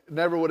known,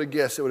 never would have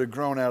guessed it would have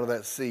grown out of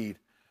that seed.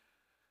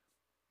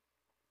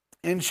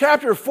 In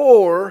chapter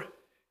 4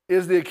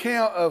 is the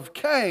account of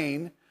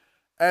Cain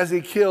as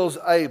he kills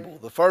Abel.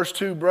 The first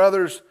two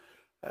brothers,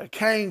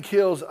 Cain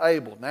kills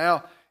Abel.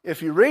 Now,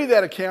 if you read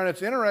that account,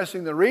 it's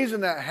interesting. The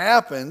reason that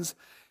happens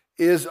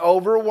is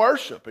over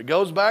worship. It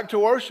goes back to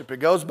worship. It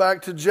goes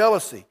back to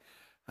jealousy.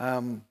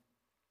 In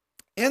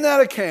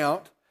that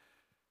account,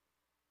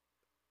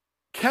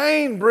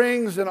 Cain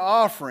brings an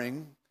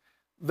offering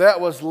that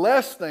was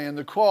less than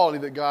the quality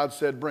that God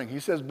said bring. He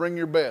says, bring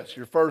your best,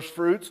 your first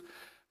fruits.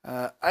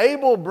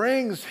 Abel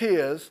brings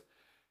his.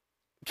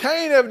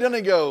 Cain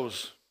evidently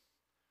goes,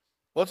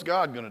 what's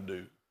God going to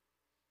do?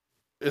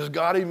 Is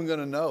God even going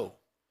to know?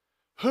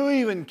 Who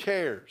even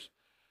cares?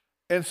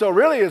 And so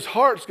really his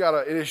heart's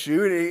got an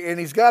issue, and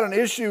he's got an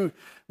issue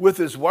with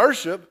his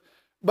worship,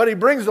 but he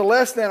brings the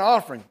less than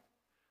offering.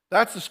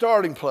 That's the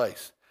starting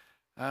place.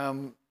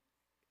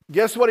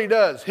 Guess what he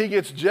does? He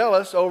gets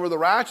jealous over the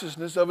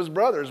righteousness of his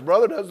brother. His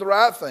brother does the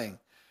right thing.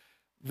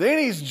 Then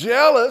he's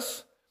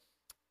jealous,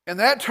 and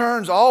that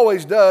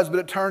always does, but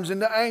it turns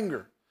into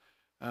anger.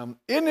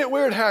 Isn't it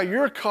weird how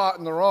you're caught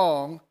in the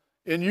wrong,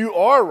 and you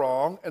are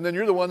wrong, and then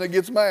you're the one that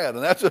gets mad?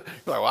 And that's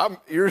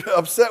you're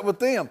upset with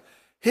them.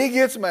 He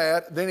gets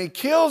mad, then he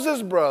kills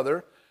his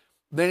brother,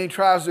 then he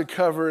tries to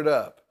cover it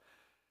up.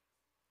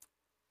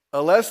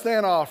 A less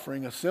than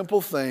offering, a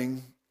simple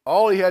thing.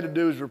 All he had to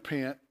do is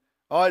repent.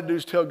 All he had to do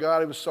is tell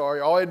God he was sorry.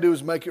 All he had to do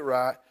is make it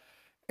right.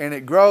 And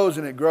it grows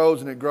and it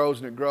grows and it grows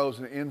and it grows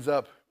and it ends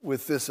up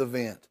with this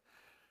event.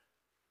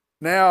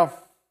 Now,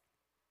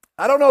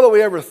 I don't know that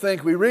we ever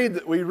think, we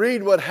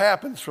read what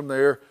happens from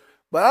there,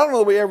 but I don't know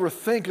that we ever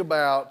think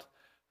about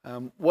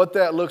what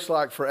that looks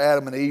like for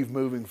Adam and Eve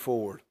moving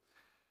forward.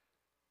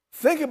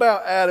 Think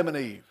about Adam and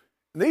Eve.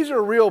 And these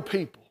are real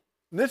people.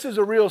 And this is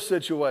a real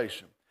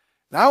situation.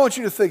 Now I want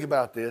you to think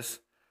about this.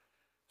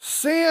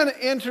 Sin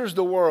enters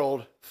the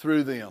world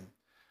through them.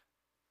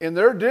 In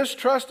their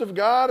distrust of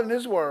God and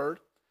His Word,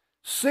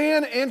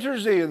 sin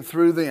enters in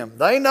through them.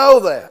 They know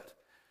that.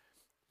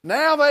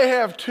 Now they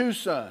have two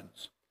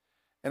sons.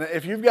 And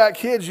if you've got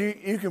kids,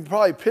 you can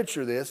probably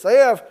picture this. They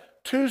have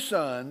two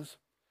sons,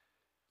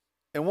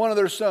 and one of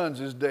their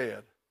sons is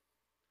dead.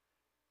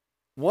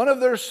 One of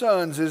their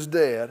sons is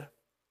dead.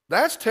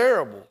 That's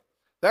terrible.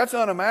 That's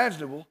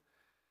unimaginable.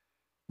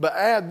 But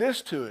add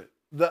this to it.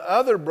 The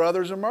other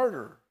brother's a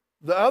murderer.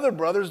 The other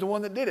brother's the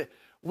one that did it.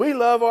 We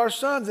love our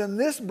sons, and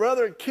this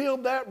brother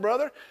killed that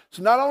brother.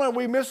 So not only are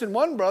we missing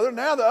one brother,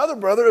 now the other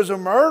brother is a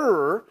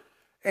murderer,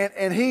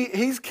 and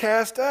he's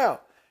cast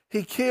out.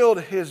 He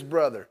killed his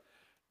brother.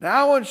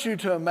 Now I want you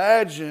to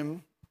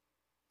imagine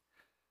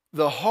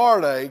the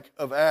heartache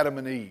of Adam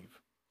and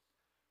Eve.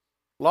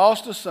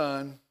 Lost a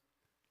son,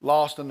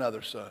 lost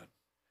another son.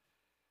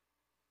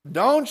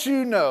 Don't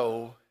you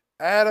know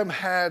Adam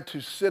had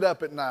to sit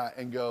up at night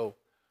and go,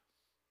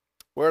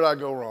 where did I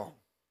go wrong?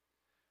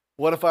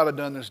 What if I'd have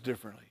done this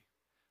differently?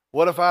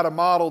 What if I'd have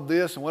modeled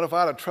this? And what if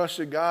I'd have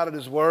trusted God at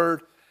His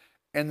Word?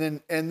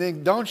 And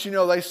then don't you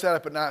know they sat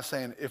up at night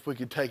saying, if we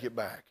could take it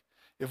back.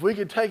 If we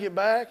could take it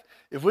back,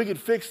 if we could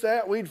fix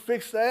that, we'd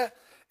fix that.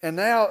 And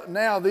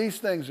now these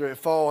things are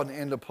falling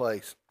into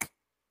place.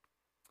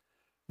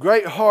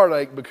 Great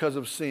heartache because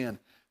of sin.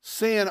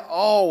 Sin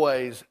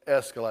always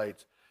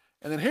escalates.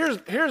 And then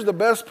here's the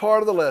best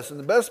part of the lesson.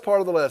 The best part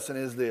of the lesson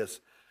is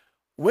this.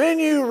 When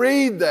you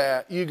read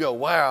that, you go,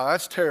 wow,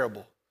 that's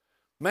terrible.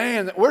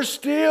 Man, we're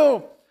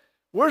still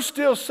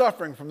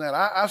suffering from that.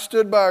 I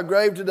stood by a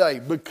grave today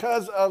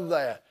because of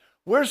that.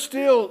 We're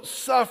still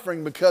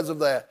suffering because of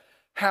that.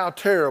 How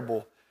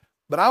terrible.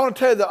 But I want to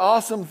tell you the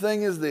awesome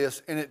thing is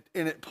this, and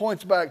it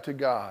points back to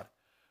God.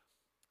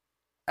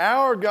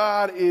 Our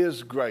God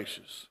is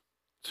gracious.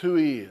 It's who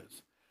He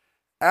is.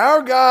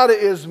 Our God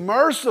is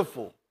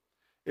merciful.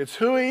 It's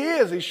who He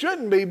is. He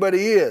shouldn't be, but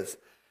He is.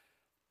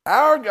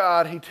 Our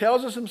God, He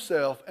tells us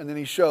Himself, and then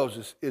He shows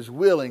us, is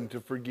willing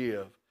to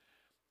forgive.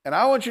 And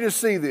I want you to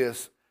see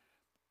this.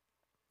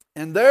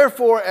 And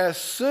therefore, as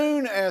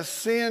soon as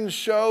sin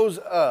shows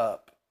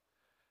up,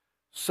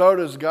 so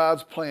does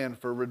God's plan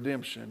for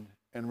redemption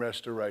and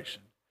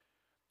restoration.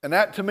 And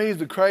that to me is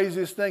the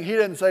craziest thing. He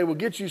doesn't say, well,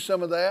 get you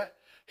some of that.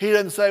 He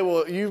doesn't say,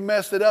 well, you've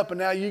messed it up and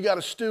now you got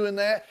to stew in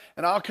that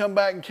and I'll come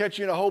back and catch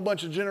you in a whole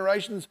bunch of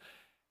generations.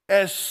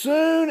 As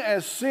soon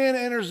as sin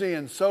enters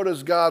in, so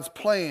does God's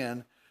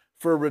plan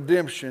for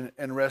redemption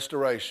and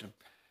restoration.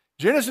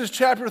 Genesis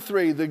chapter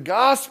 3, the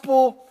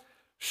gospel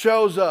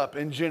shows up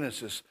in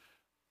Genesis.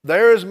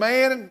 There is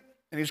man,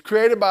 and he's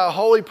created by a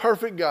holy,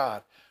 perfect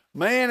God.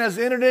 Man has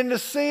entered into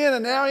sin,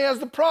 and now he has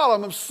the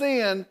problem of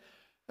sin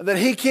that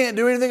he can't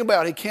do anything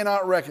about. He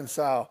cannot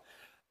reconcile.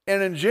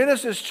 And in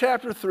Genesis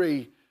chapter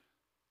 3,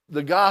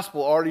 the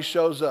gospel already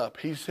shows up.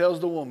 He tells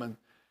the woman,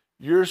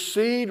 your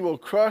seed will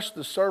crush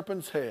the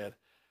serpent's head.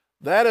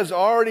 That is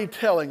already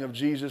telling of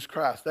Jesus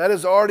Christ. That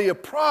is already a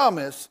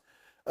promise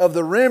of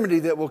the remedy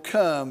that will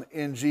come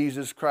in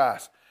Jesus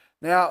Christ.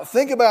 Now,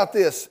 think about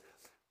this.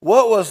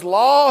 What was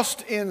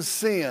lost in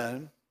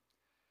sin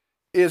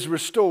is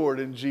restored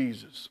in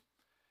Jesus.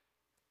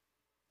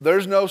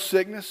 There's no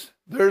sickness.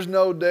 There's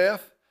no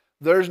death.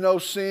 There's no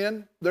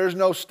sin. There's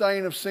no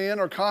stain of sin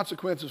or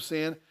consequence of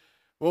sin.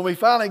 When we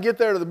finally get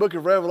there to the book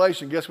of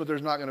Revelation, guess what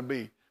there's not going to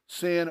be?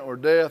 Sin or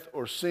death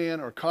or sin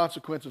or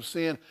consequence of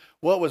sin.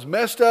 What was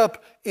messed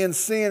up in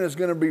sin is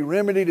going to be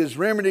remedied,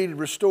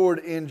 restored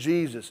in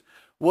Jesus.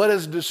 What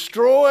is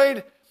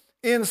destroyed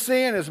in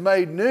sin is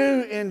made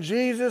new in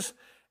Jesus.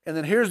 And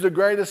then here's the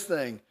greatest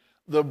thing.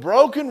 The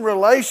broken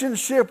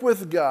relationship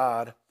with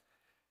God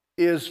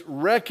is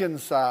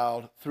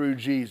reconciled through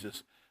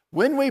Jesus.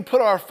 When we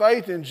put our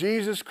faith in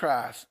Jesus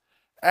Christ,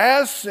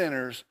 as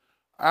sinners,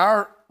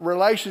 our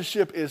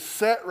relationship is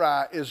set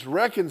right, is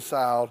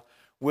reconciled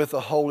with a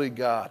holy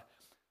God.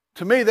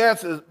 To me,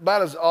 that's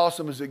about as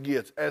awesome as it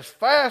gets. As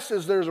fast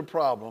as there's a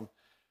problem,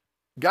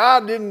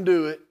 God didn't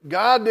do it.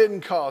 God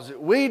didn't cause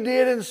it. We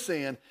did in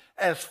sin.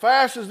 As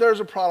fast as there's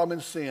a problem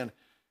in sin,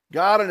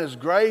 God in His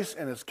grace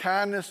and His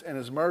kindness and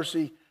His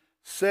mercy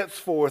sets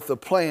forth the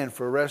plan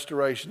for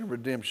restoration and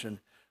redemption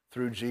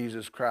through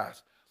Jesus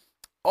Christ.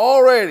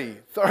 Already,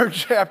 third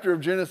chapter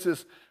of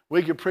Genesis,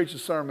 we could preach a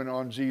sermon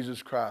on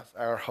Jesus Christ,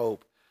 our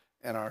hope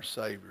and our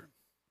Savior.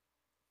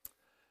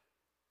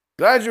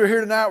 Glad you're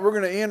here tonight. We're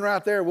going to end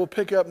right there. We'll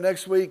pick up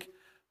next week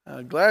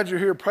Glad you're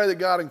here. Pray that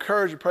God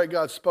encouraged you. Pray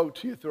God spoke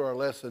to you through our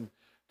lesson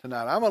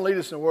tonight. I'm going to lead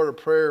us in a word of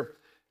prayer,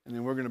 and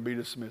then we're going to be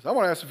dismissed. I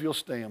want to ask if you'll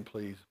stand,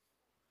 please.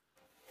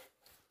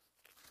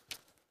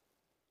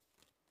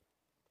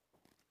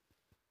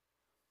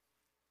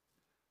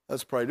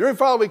 Let's pray. Dear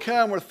Father, we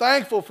come. We're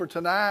thankful for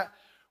tonight.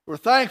 We're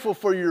thankful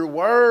for your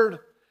word.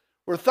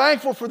 We're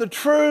thankful for the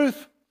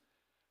truth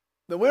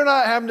that we're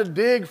not having to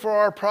dig for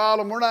our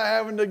problem. We're not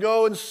having to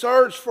go and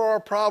search for our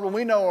problem.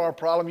 We know our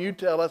problem. You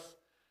tell us.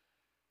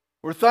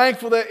 We're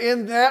thankful that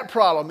in that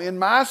problem, in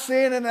my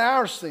sin and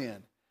our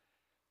sin,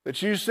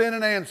 that you sent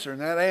an answer,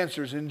 and that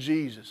answer is in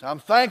Jesus. I'm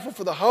thankful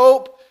for the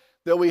hope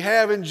that we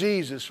have in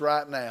Jesus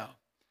right now.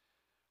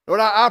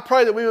 Lord, I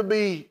pray that we would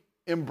be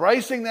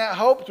embracing that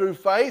hope through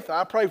faith.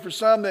 I pray for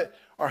some that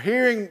are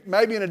hearing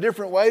maybe in a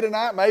different way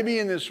tonight, maybe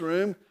in this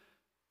room,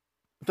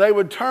 they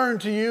would turn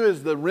to you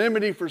as the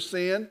remedy for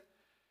sin.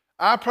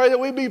 I pray that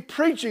we be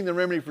preaching the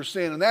remedy for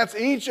sin, and that's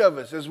each of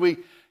us as we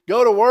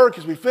go to work,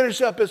 as we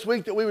finish up this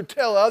week, that we would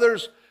tell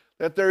others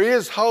that there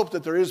is hope,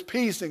 that there is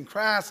peace in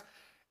Christ.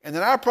 And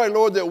then I pray,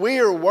 Lord, that we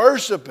are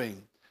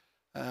worshiping,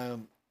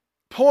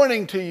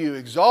 pointing to you,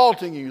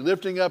 exalting you,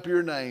 lifting up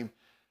your name,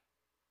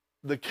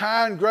 the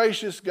kind,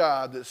 gracious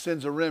God that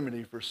sends a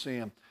remedy for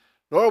sin.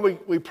 Lord,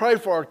 we pray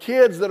for our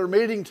kids that are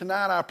meeting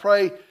tonight. I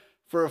pray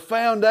for a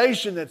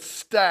foundation that's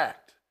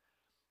stacked,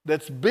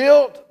 that's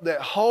built,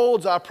 that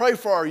holds. I pray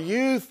for our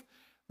youth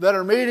that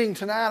are meeting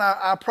tonight.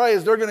 I pray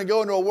as they're going to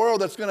go into a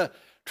world that's going to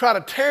try to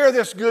tear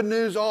this good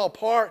news all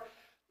apart,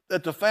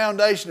 that the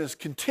foundation has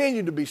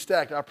continued to be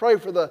stacked. I pray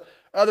for the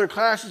other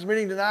classes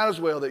meeting tonight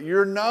as well, that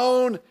you're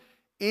known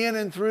in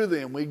and through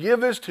them. We give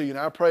this to you, and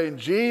I pray in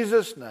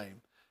Jesus'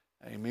 name.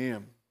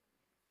 Amen.